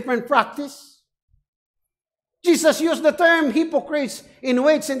and different practice? Jesus used the term hypocrites in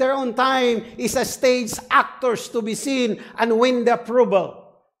which in their own time is as stage actors to be seen and win the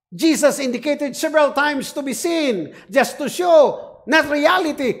approval. Jesus indicated several times to be seen, just to show, not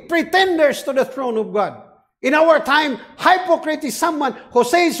reality, pretenders to the throne of God. In our time, hypocrite is someone who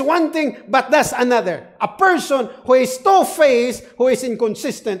says one thing but does another. A person who is two-faced, who is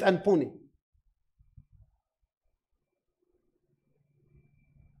inconsistent and phony.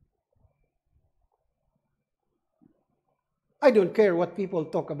 I don't care what people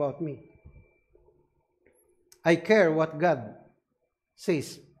talk about me. I care what God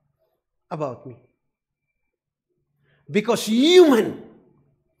says about me. Because human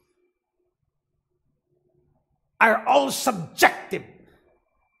are all subjective.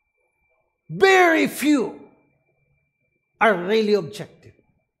 Very few are really objective.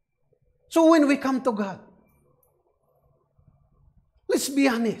 So when we come to God, let's be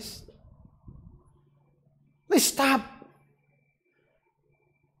honest. Let's stop.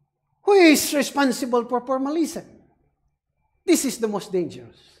 Who is responsible for formalism? This is the most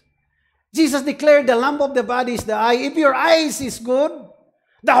dangerous. Jesus declared the lamp of the body is the eye. If your eyes is good,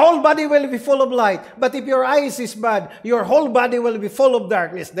 the whole body will be full of light. But if your eyes is bad, your whole body will be full of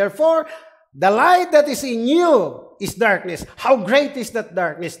darkness. Therefore, the light that is in you is darkness. How great is that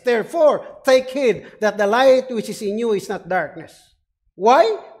darkness? Therefore, take heed that the light which is in you is not darkness.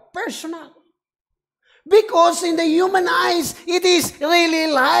 Why? Personal. Because in the human eyes, it is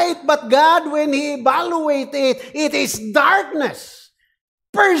really light. But God, when He evaluates it, it is darkness.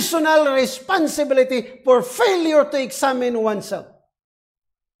 Personal responsibility for failure to examine oneself.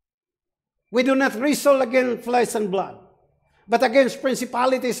 We do not wrestle against flesh and blood, but against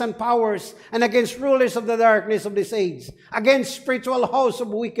principalities and powers, and against rulers of the darkness of this age, against spiritual hosts of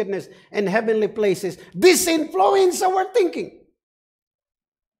wickedness and heavenly places. This influences our thinking.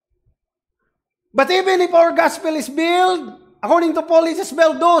 But even if our gospel is built, according to Paul, it is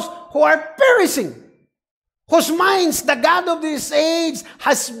built those who are perishing, whose minds the God of this age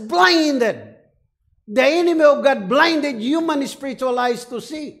has blinded. The enemy of God blinded human spiritual eyes to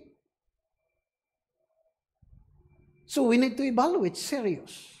see. So we need to evaluate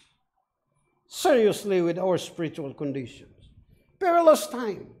seriously with our spiritual conditions. Perilous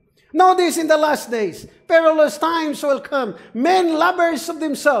time. Nowadays in the last days, perilous times will come. Men lovers of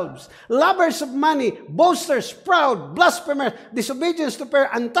themselves, lovers of money, boasters, proud, blasphemers, disobedience to prayer,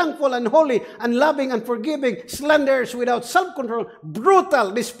 unthankful, unholy, unloving, unforgiving, slanderers without self-control,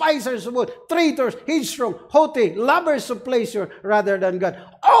 brutal, despisers of good, traitors, headstrong, haughty, lovers of pleasure rather than God.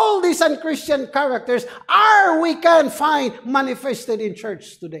 All these unchristian characters we can find manifested in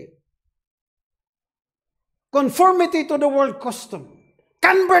church today. Conformity to the world custom.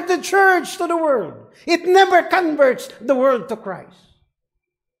 Convert the church to the world. It never converts the world to Christ.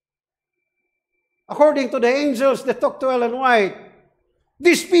 According to the angels that talk to Ellen White,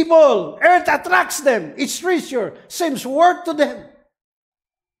 these people, earth attracts them. Its treasure seems worth to them.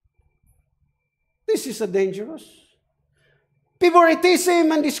 This is a dangerous.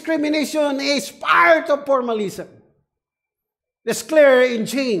 Favoritism and discrimination is part of formalism. It's clear in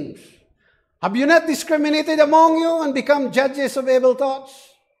James. Have you not discriminated among you and become judges of evil thoughts?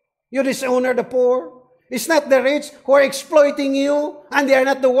 You dishonor the poor. It's not the rich who are exploiting you, and they are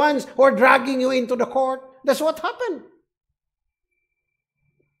not the ones who are dragging you into the court. That's what happened.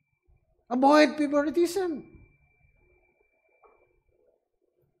 Avoid favoritism.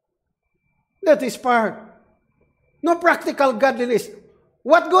 That is part. No practical godliness.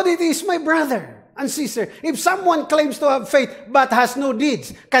 What good it is, my brother and sister, if someone claims to have faith but has no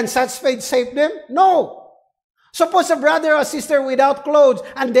deeds, can such faith save them? No. Suppose a brother or sister without clothes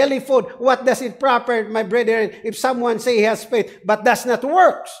and daily food, what does it profit, my brethren, if someone say he has faith but does not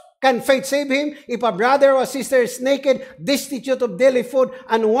works? Can faith save him? If a brother or sister is naked, destitute of daily food,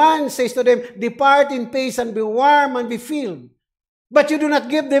 and one says to them, depart in peace and be warm and be filled, but you do not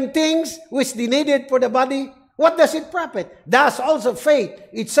give them things which they needed for the body, what does it profit? Thus also faith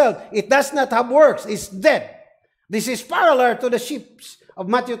itself, it does not have works, is dead. This is parallel to the ships of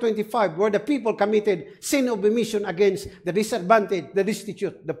Matthew 25, where the people committed sin of omission against the disadvantaged, the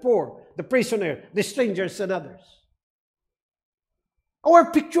destitute, the poor, the prisoner, the strangers, and others. Our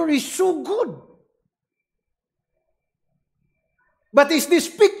picture is so good. But is this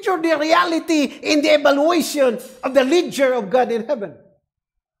picture the reality in the evaluation of the ledger of God in heaven?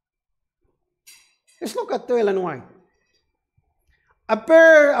 Let's look at Ellen White.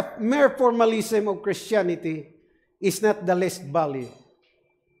 A mere formalism of Christianity is not the least value.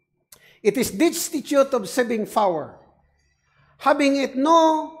 It is destitute of saving power, having it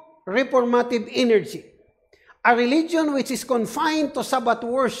no reformative energy. A religion which is confined to Sabbath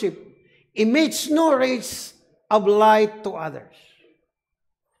worship emits no rays of light to others.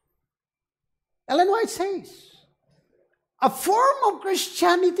 Ellen White says, a form of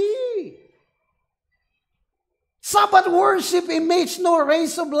Christianity. Sabbath worship emits no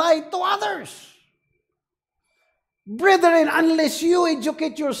rays of light to others. Brethren, unless you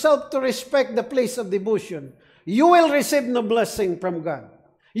educate yourself to respect the place of devotion, you will receive no blessing from God.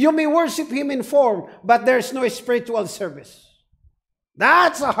 You may worship Him in form, but there's no spiritual service.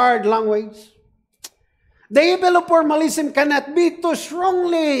 That's a hard language. The evil of formalism cannot be too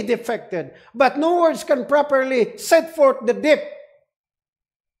strongly defected, but no words can properly set forth the deep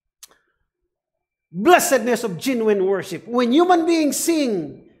blessedness of genuine worship. When human beings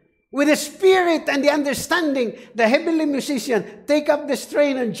sing with the spirit and the understanding, the heavenly musician take up the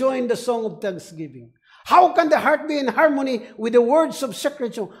strain and join the song of thanksgiving. How can the heart be in harmony with the words of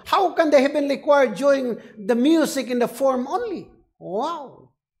sacred? How can the heavenly choir join the music in the form only?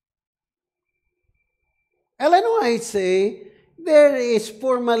 Wow! Ellen White say, there is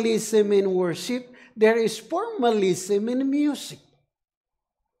formalism in worship, there is formalism in music.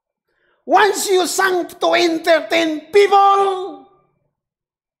 Once you sang to entertain people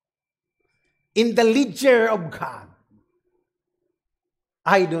in the ledger of God,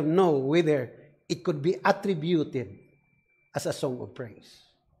 I don't know whether it could be attributed as a song of praise.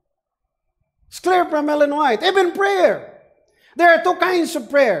 It's clear from Ellen White. Even prayer. There are two kinds of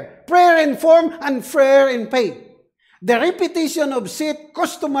prayer. Prayer in form and prayer in faith. The repetition of set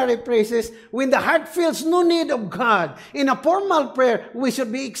customary praises when the heart feels no need of God. In a formal prayer, we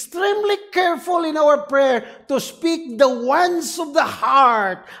should be extremely careful in our prayer to speak the wants of the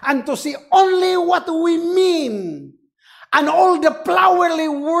heart and to say only what we mean. And all the flowery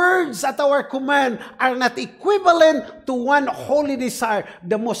words at our command are not equivalent to one holy desire.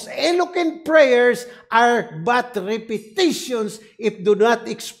 The most eloquent prayers are but repetitions if do not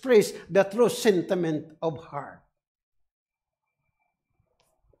express the true sentiment of heart.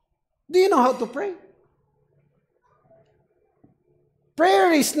 Do you know how to pray?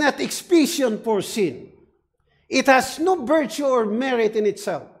 Prayer is not expiation for sin. It has no virtue or merit in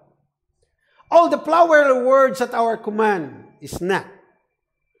itself. All the flowery words at our command is not.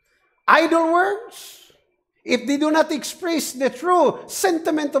 Idle words, if they do not express the true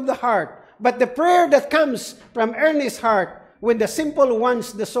sentiment of the heart, but the prayer that comes from earnest heart, when the simple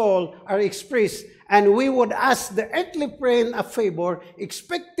wants the soul are expressed, and we would ask the earthly friend a favor,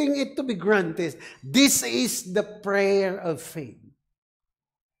 expecting it to be granted. This is the prayer of faith.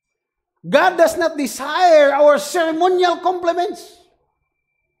 God does not desire our ceremonial compliments.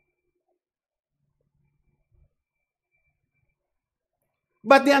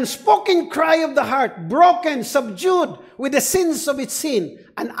 But the unspoken cry of the heart, broken, subdued with the sins of its sin,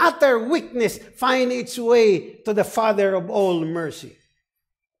 and utter weakness, find its way to the Father of all mercy.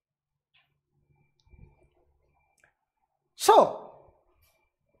 So,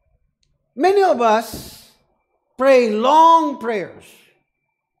 many of us pray long prayers.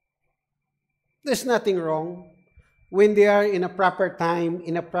 There's nothing wrong when they are in a proper time,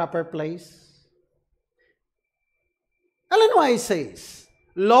 in a proper place. Ellen White says,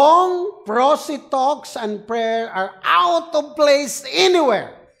 long, prosy talks and prayer are out of place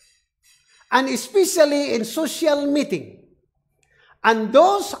anywhere, and especially in social meeting. And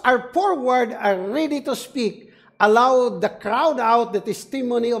those are forward are ready to speak, allow the crowd out the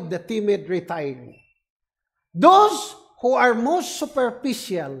testimony of the timid retiring. Those who are most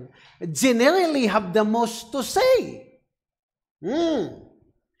superficial generally have the most to say.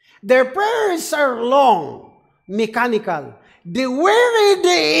 Their prayers are long, mechanical. They weary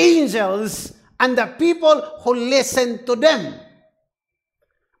the angels and the people who listen to them.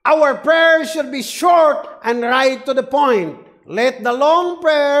 Our prayers should be short and right to the point. Let the long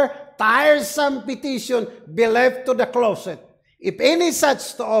prayer, tiresome petition be left to the closet. If any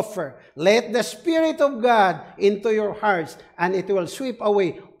such to offer, let the Spirit of God into your hearts, and it will sweep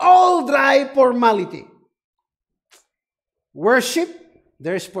away all dry formality. Worship,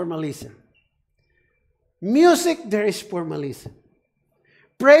 there is formalism. Music, there is formalism.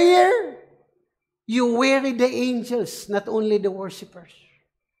 Prayer, you weary the angels, not only the worshipers.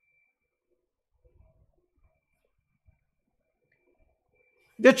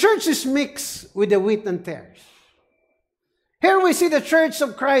 The church is mixed with the wheat and tares. Here we see the church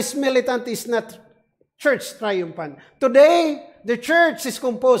of Christ militant is not church triumphant. Today, the church is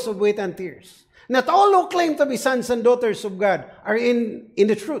composed of wheat and tares. Not all who claim to be sons and daughters of God are in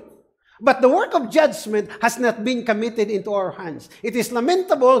the truth. But the work of judgment has not been committed into our hands. It is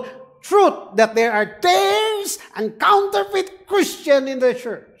lamentable truth that there are tares and counterfeit Christians in the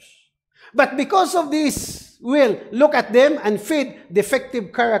church. But because of this, we'll look at them and feed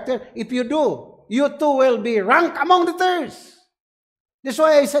defective character. If you do, you too will be ranked among the tares. That's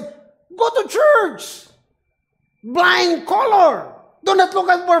why I said, go to church. Blind color. Do not look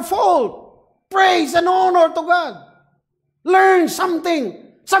at our fault. Praise and honor to God. Learn something.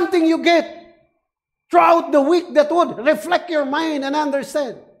 Something you get throughout the week that would reflect your mind and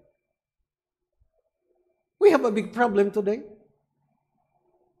understand. We have a big problem today.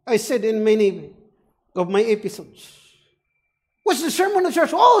 I said in many of my episodes. What's the sermon of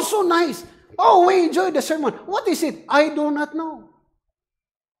church? Oh, so nice. Oh, we enjoyed the sermon. What is it? I do not know.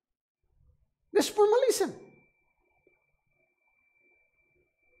 This formalism.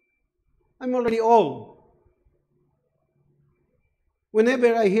 I'm already old.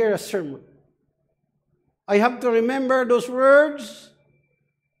 Whenever I hear a sermon, I have to remember those words.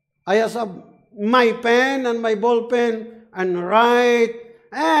 I have my pen and my ball pen and write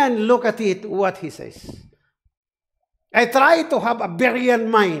and look at it, what he says. I try to have a Berean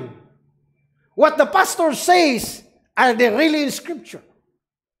mind. What the pastor says, are they really in Scripture?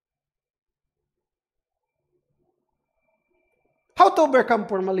 How to overcome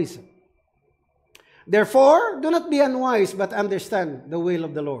formalism? Therefore, do not be unwise, but understand the will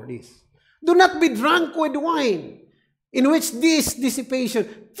of the Lord is. Do not be drunk with wine, in which this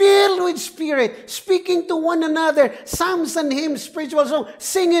dissipation, filled with spirit, speaking to one another, psalms and hymns, spiritual songs,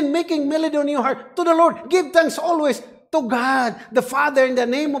 singing, making melody on your heart to the Lord. Give thanks always to God, the Father, in the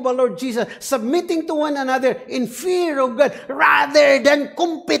name of our Lord Jesus, submitting to one another in fear of God, rather than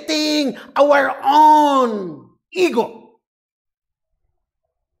competing our own ego.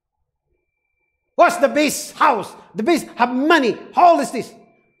 What's the best house? The best have money. How old is this?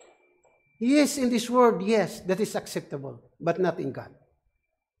 Yes, in this world, yes, that is acceptable, but not in God.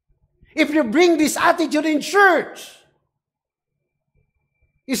 If you bring this attitude in church,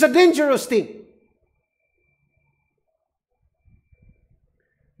 it's a dangerous thing.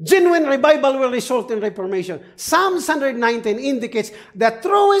 Genuine revival will result in reformation. Psalms 119 indicates the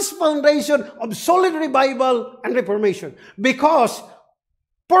truest foundation of solid revival and reformation, because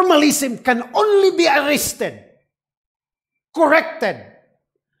formalism can only be arrested, corrected,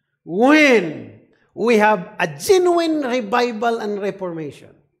 when we have a genuine revival and reformation.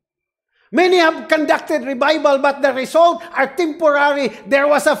 Many have conducted revival, but the result are temporary. There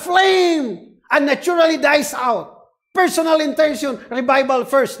was a flame and naturally dies out. Personal intention, revival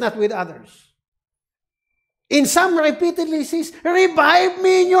first, not with others. In some repeatedly says, revive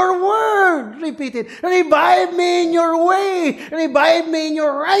me in your word. Repeated. Revive me in your way. Revive me in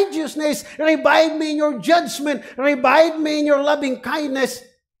your righteousness. Revive me in your judgment. Revive me in your loving kindness.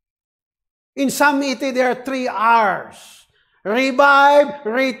 In Psalm 80, there are 3 R's. Revive,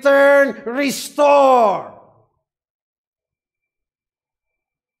 return, restore.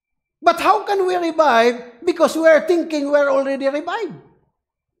 But how can we revive? Because we are thinking we are already revived.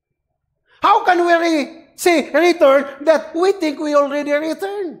 How can we say return that we think we already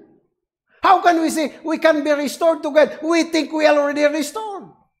returned? How can we say we can be restored to God? We think we are already restored.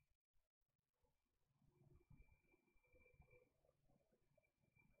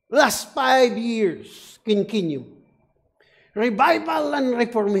 Last 5 years, continue. Revival and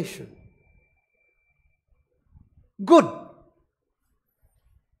reformation. Good.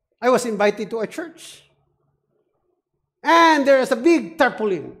 I was invited to a church. And there is a big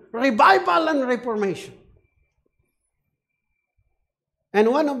tarpaulin. Revival and reformation. And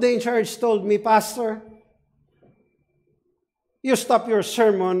one of the in charge told me, Pastor, you stop your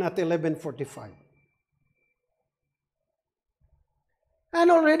sermon at 11:45.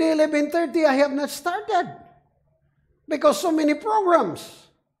 And already 11:30, I have not started. Because so many programs.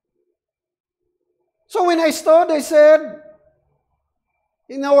 So when I stood, I said,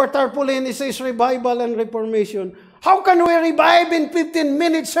 in our tarpaulin, it says revival and reformation. How can we revive in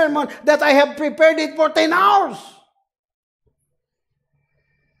 15-minute sermon that I have prepared it for 10 hours?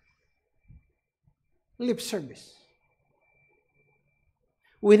 Lip service.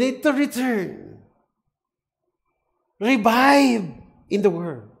 We need to return. Revive in the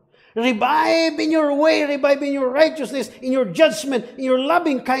Word. Revive in your way. Revive in your righteousness, in your judgment, in your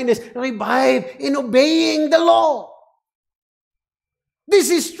loving kindness. Revive in obeying the law. This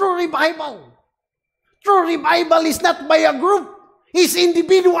is true revival. True revival is not by a group. It's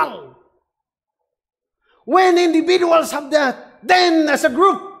individual. When individuals have that, then as a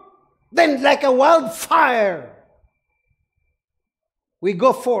group, then like a wildfire, we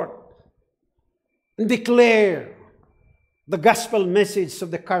go forth and declare the gospel message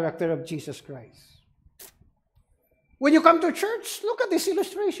of the character of Jesus Christ. When you come to church, look at this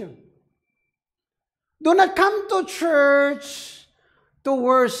illustration. Do not come to church to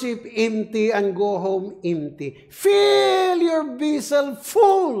worship empty and go home empty. Fill your vessel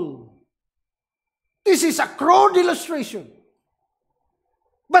full. This is a crude illustration.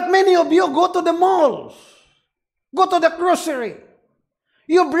 But many of you go to the malls, go to the grocery.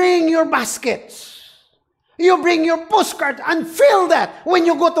 You bring your baskets. You bring your postcard and fill that when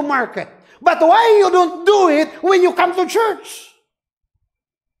you go to market. But why you don't do it when you come to church?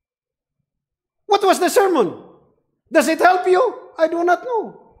 What was the sermon? Does it help you? I do not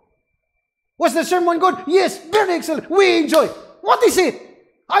know. Was the sermon good? Yes, very excellent. We enjoy. What is it?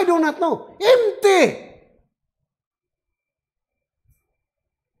 I do not know. Empty.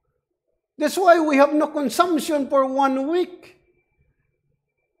 That's why we have no consumption for 1 week.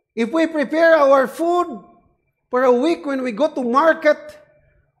 If we prepare our food for a week when we go to market,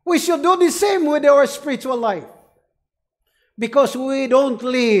 we should do the same with our spiritual life. Because we don't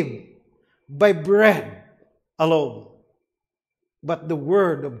live by bread alone, but the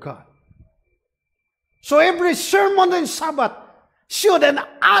Word of God. So every sermon and Sabbath should an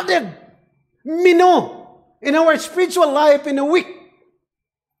added menu in our spiritual life in a week.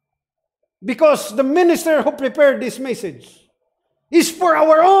 Because the minister who prepared this message is for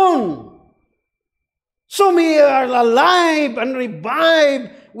our own. So we are alive and revived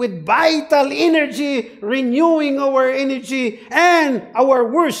with vital energy, renewing our energy, and our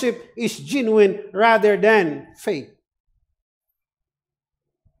worship is genuine rather than fake.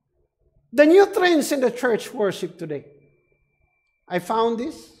 The new trends in the church worship today. I found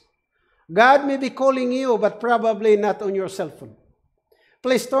this. God may be calling you, but probably not on your cell phone.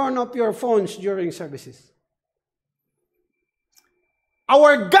 Please turn off your phones during services.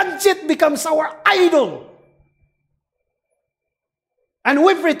 Our gadget becomes our idol. And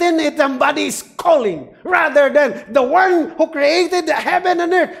we pretend that somebody is calling rather than the one who created the heaven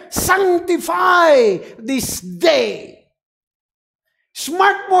and earth. Sanctify this day.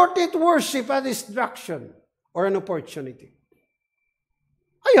 Smart morted worship a distraction or an opportunity.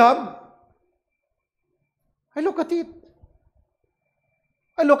 I look at it.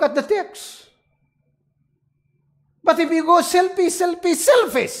 I look at the text. But if you go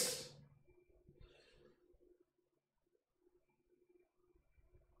selfies,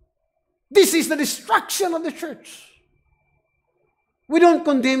 this is the destruction of the church. We don't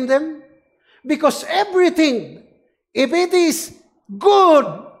condemn them because everything, if it is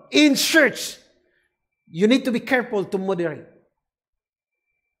good in church, you need to be careful to moderate.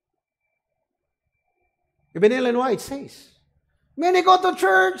 Even Ellen White says, many go to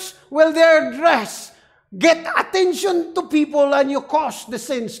church, well, they're dressed, get attention to people, and you cause the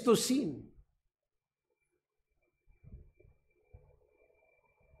saints to sin.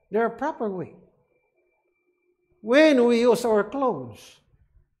 There are proper way. When we use our clothes,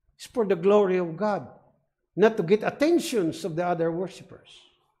 it's for the glory of God, not to get attentions of the other worshipers.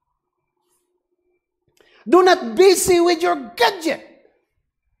 Do not be busy with your gadget.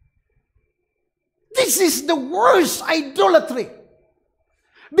 This is the worst idolatry.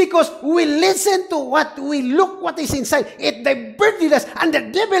 Because we listen to what we look, what is inside. It diverted us, and the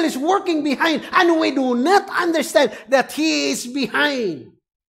devil is working behind, and we do not understand that he is behind.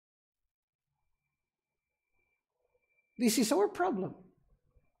 This is our problem.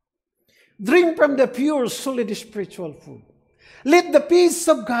 Drink from the pure, solid spiritual food. Let the peace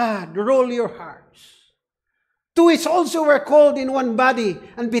of God rule your hearts. To which also we're called in one body,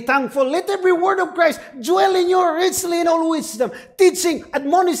 and be thankful. Let every word of Christ dwell in you richly in all wisdom, teaching,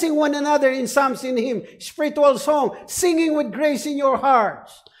 admonishing one another in psalms, in hymn, spiritual song, singing with grace in your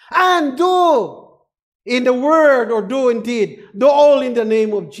hearts. And do in the word or do in deed, do all in the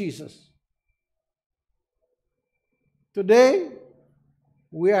name of Jesus. Today,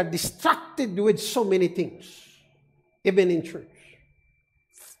 we are distracted with so many things, even in church.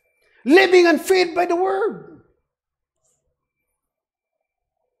 Living unfed by the word.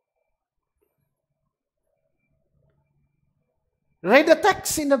 Read the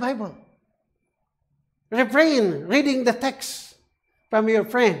text in the Bible. Refrain reading the text from your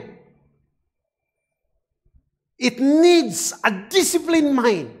friend. It needs a disciplined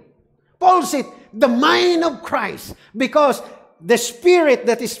mind. Paul said, the mind of Christ, because the spirit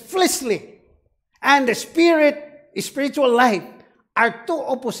that is fleshly and the spiritual life are two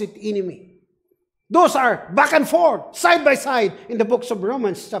opposite enemies. Those are back and forth, side by side in the books of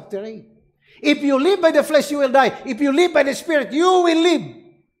Romans chapter 8. If you live by the flesh, you will die. If you live by the Spirit, you will live.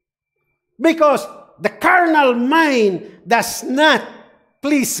 Because the carnal mind does not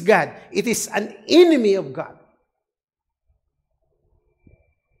please God. It is an enemy of God.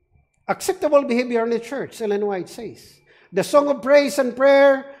 Acceptable behavior in the church, Ellen White says. The song of praise and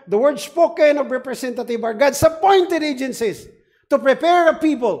prayer, the words spoken of representative are God's appointed agencies to prepare a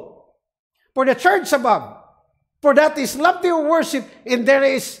people for the church above. For that is lofty worship, and there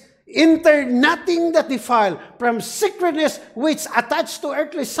is nothing that defile from sacredness which attached to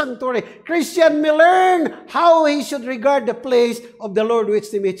earthly sanctuary. Christian may learn how he should regard the place of the Lord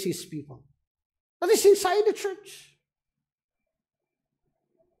which meets his people. That is inside the church.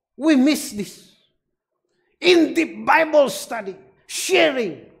 We miss this. In the Bible study,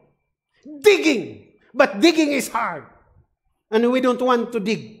 sharing, digging. But digging is hard. And we don't want to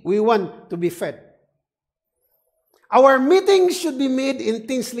dig. We want to be fed. Our meetings should be made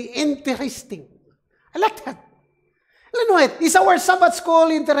intensely interesting. I like that. Is our Sabbath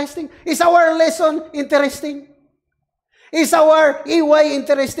school interesting? Is our lesson interesting? Is our EY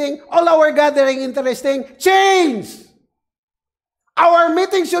interesting? All our gathering interesting? Change! Our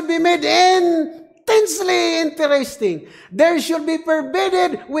meeting should be made intensely interesting. There should be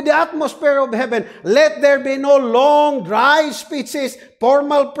pervaded with the atmosphere of heaven. Let there be no long, dry speeches,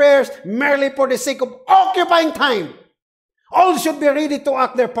 formal prayers, merely for the sake of occupying time. All should be ready to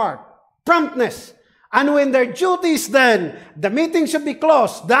act their part. Promptness. And when their duty is done, the meeting should be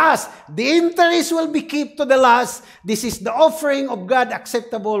closed. Thus, the interest will be kept to the last. This is the offering of God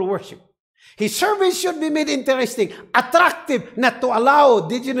acceptable worship. His service should be made interesting, attractive, not to allow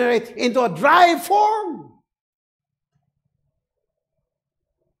degenerate into a dry form.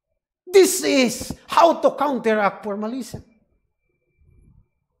 This is how to counteract formalism.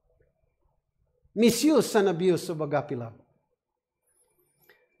 Misuse and abuse of agape love.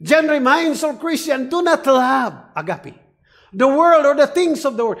 John reminds all Christians, do not love agape, the world or the things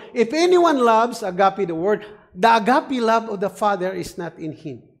of the world. If anyone loves agape, the world, the agape love of the Father is not in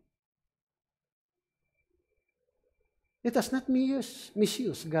him. Let us not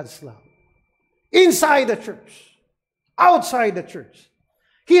misuse God's love. Inside the church, outside the church.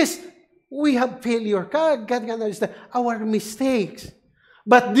 Yes, we have failure. God can understand our mistakes.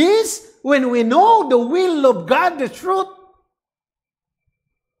 But this, when we know the will of God, the truth,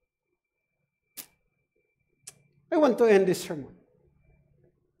 I want to end this sermon.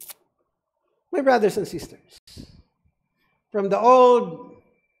 My brothers and sisters, from the Old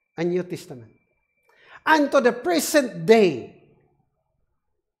and New Testament, and to the present day,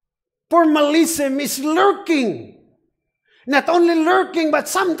 formalism is lurking. Not only lurking, but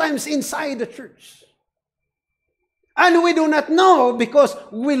sometimes inside the church. And we do not know because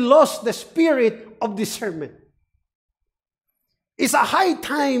we lost the spirit of discernment. It's a high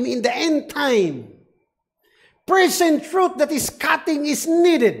time in the end time. Present truth that is cutting is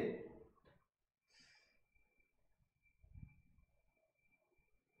needed.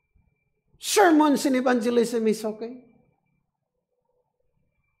 Sermons in evangelism is okay.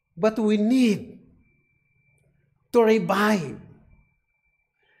 But we need to revive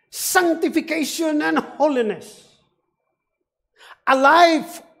sanctification and holiness. A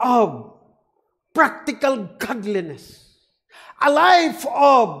life of practical godliness. A life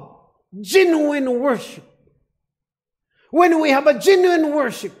of genuine worship. When we have a genuine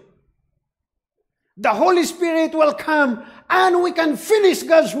worship, the Holy Spirit will come and we can finish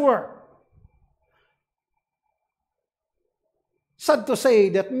God's work. Sad to say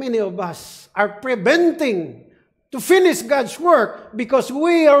that many of us are preventing to finish God's work because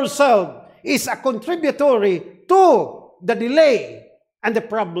we ourselves is a contributory to the delay and the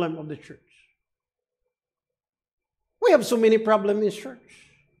problem of the church. We have so many problems in church.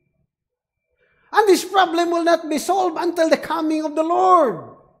 And this problem will not be solved until the coming of the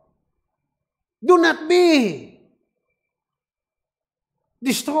Lord. Do not be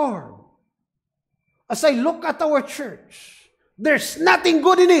disturbed. As I look at our church, there's nothing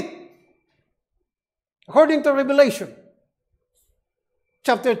good in it. According to Revelation,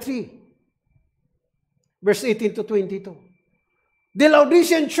 chapter 3, verse 18 to 22. The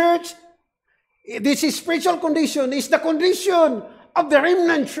Laodicean church, this is spiritual condition, is the condition of the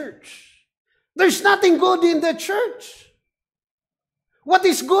remnant church. There's nothing good in the church. What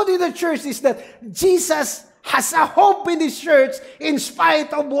is good in the church is that Jesus has a hope in this church in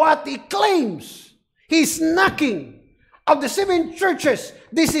spite of what he claims. He's knocking. Of the 7 churches,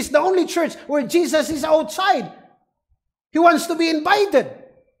 this is the only church where Jesus is outside. He wants to be invited.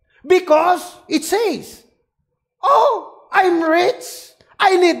 Because it says, oh, I'm rich.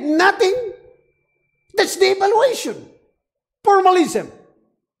 I need nothing. That's the evaluation. Formalism.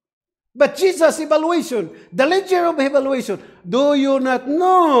 But Jesus' evaluation, the ledger of evaluation, do you not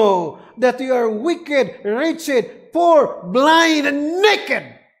know that you are wicked, wretched, poor, blind, and naked.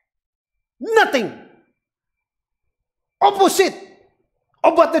 Nothing. Opposite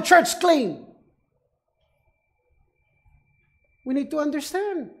of what the church claimed. We need to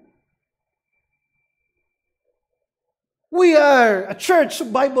understand. We are a church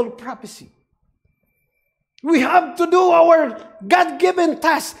of Bible prophecy. We have to do our God-given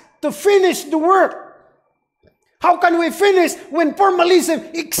task to finish the work. How can we finish when formalism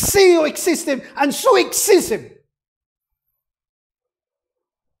is so excessive and so excessive?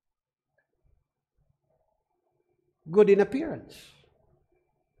 Good in appearance.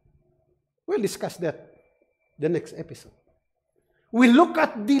 We'll discuss that the next episode. We look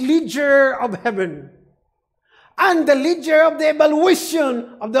at the ledger of heaven and the ledger of the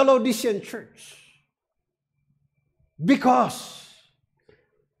evaluation of the Laodicean church. Because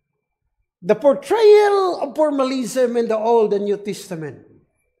the portrayal of formalism in the Old and New Testament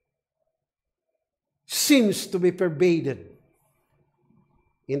seems to be pervaded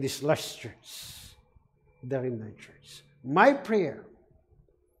in this last church, the remnant church. My prayer,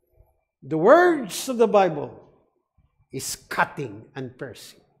 the words of the Bible, is cutting and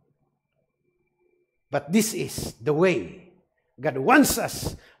piercing. But this is the way God wants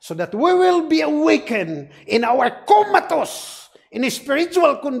us, so that we will be awakened in our comatose, in a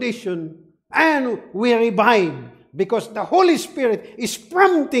spiritual condition, and we revive, because the Holy Spirit is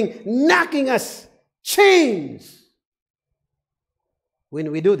prompting, knocking us, chains.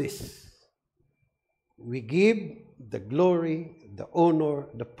 When we do this, we give the glory, the honor,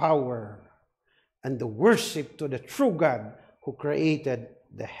 the power, and the worship to the true God who created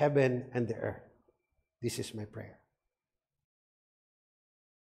the heaven and the earth. This is my prayer.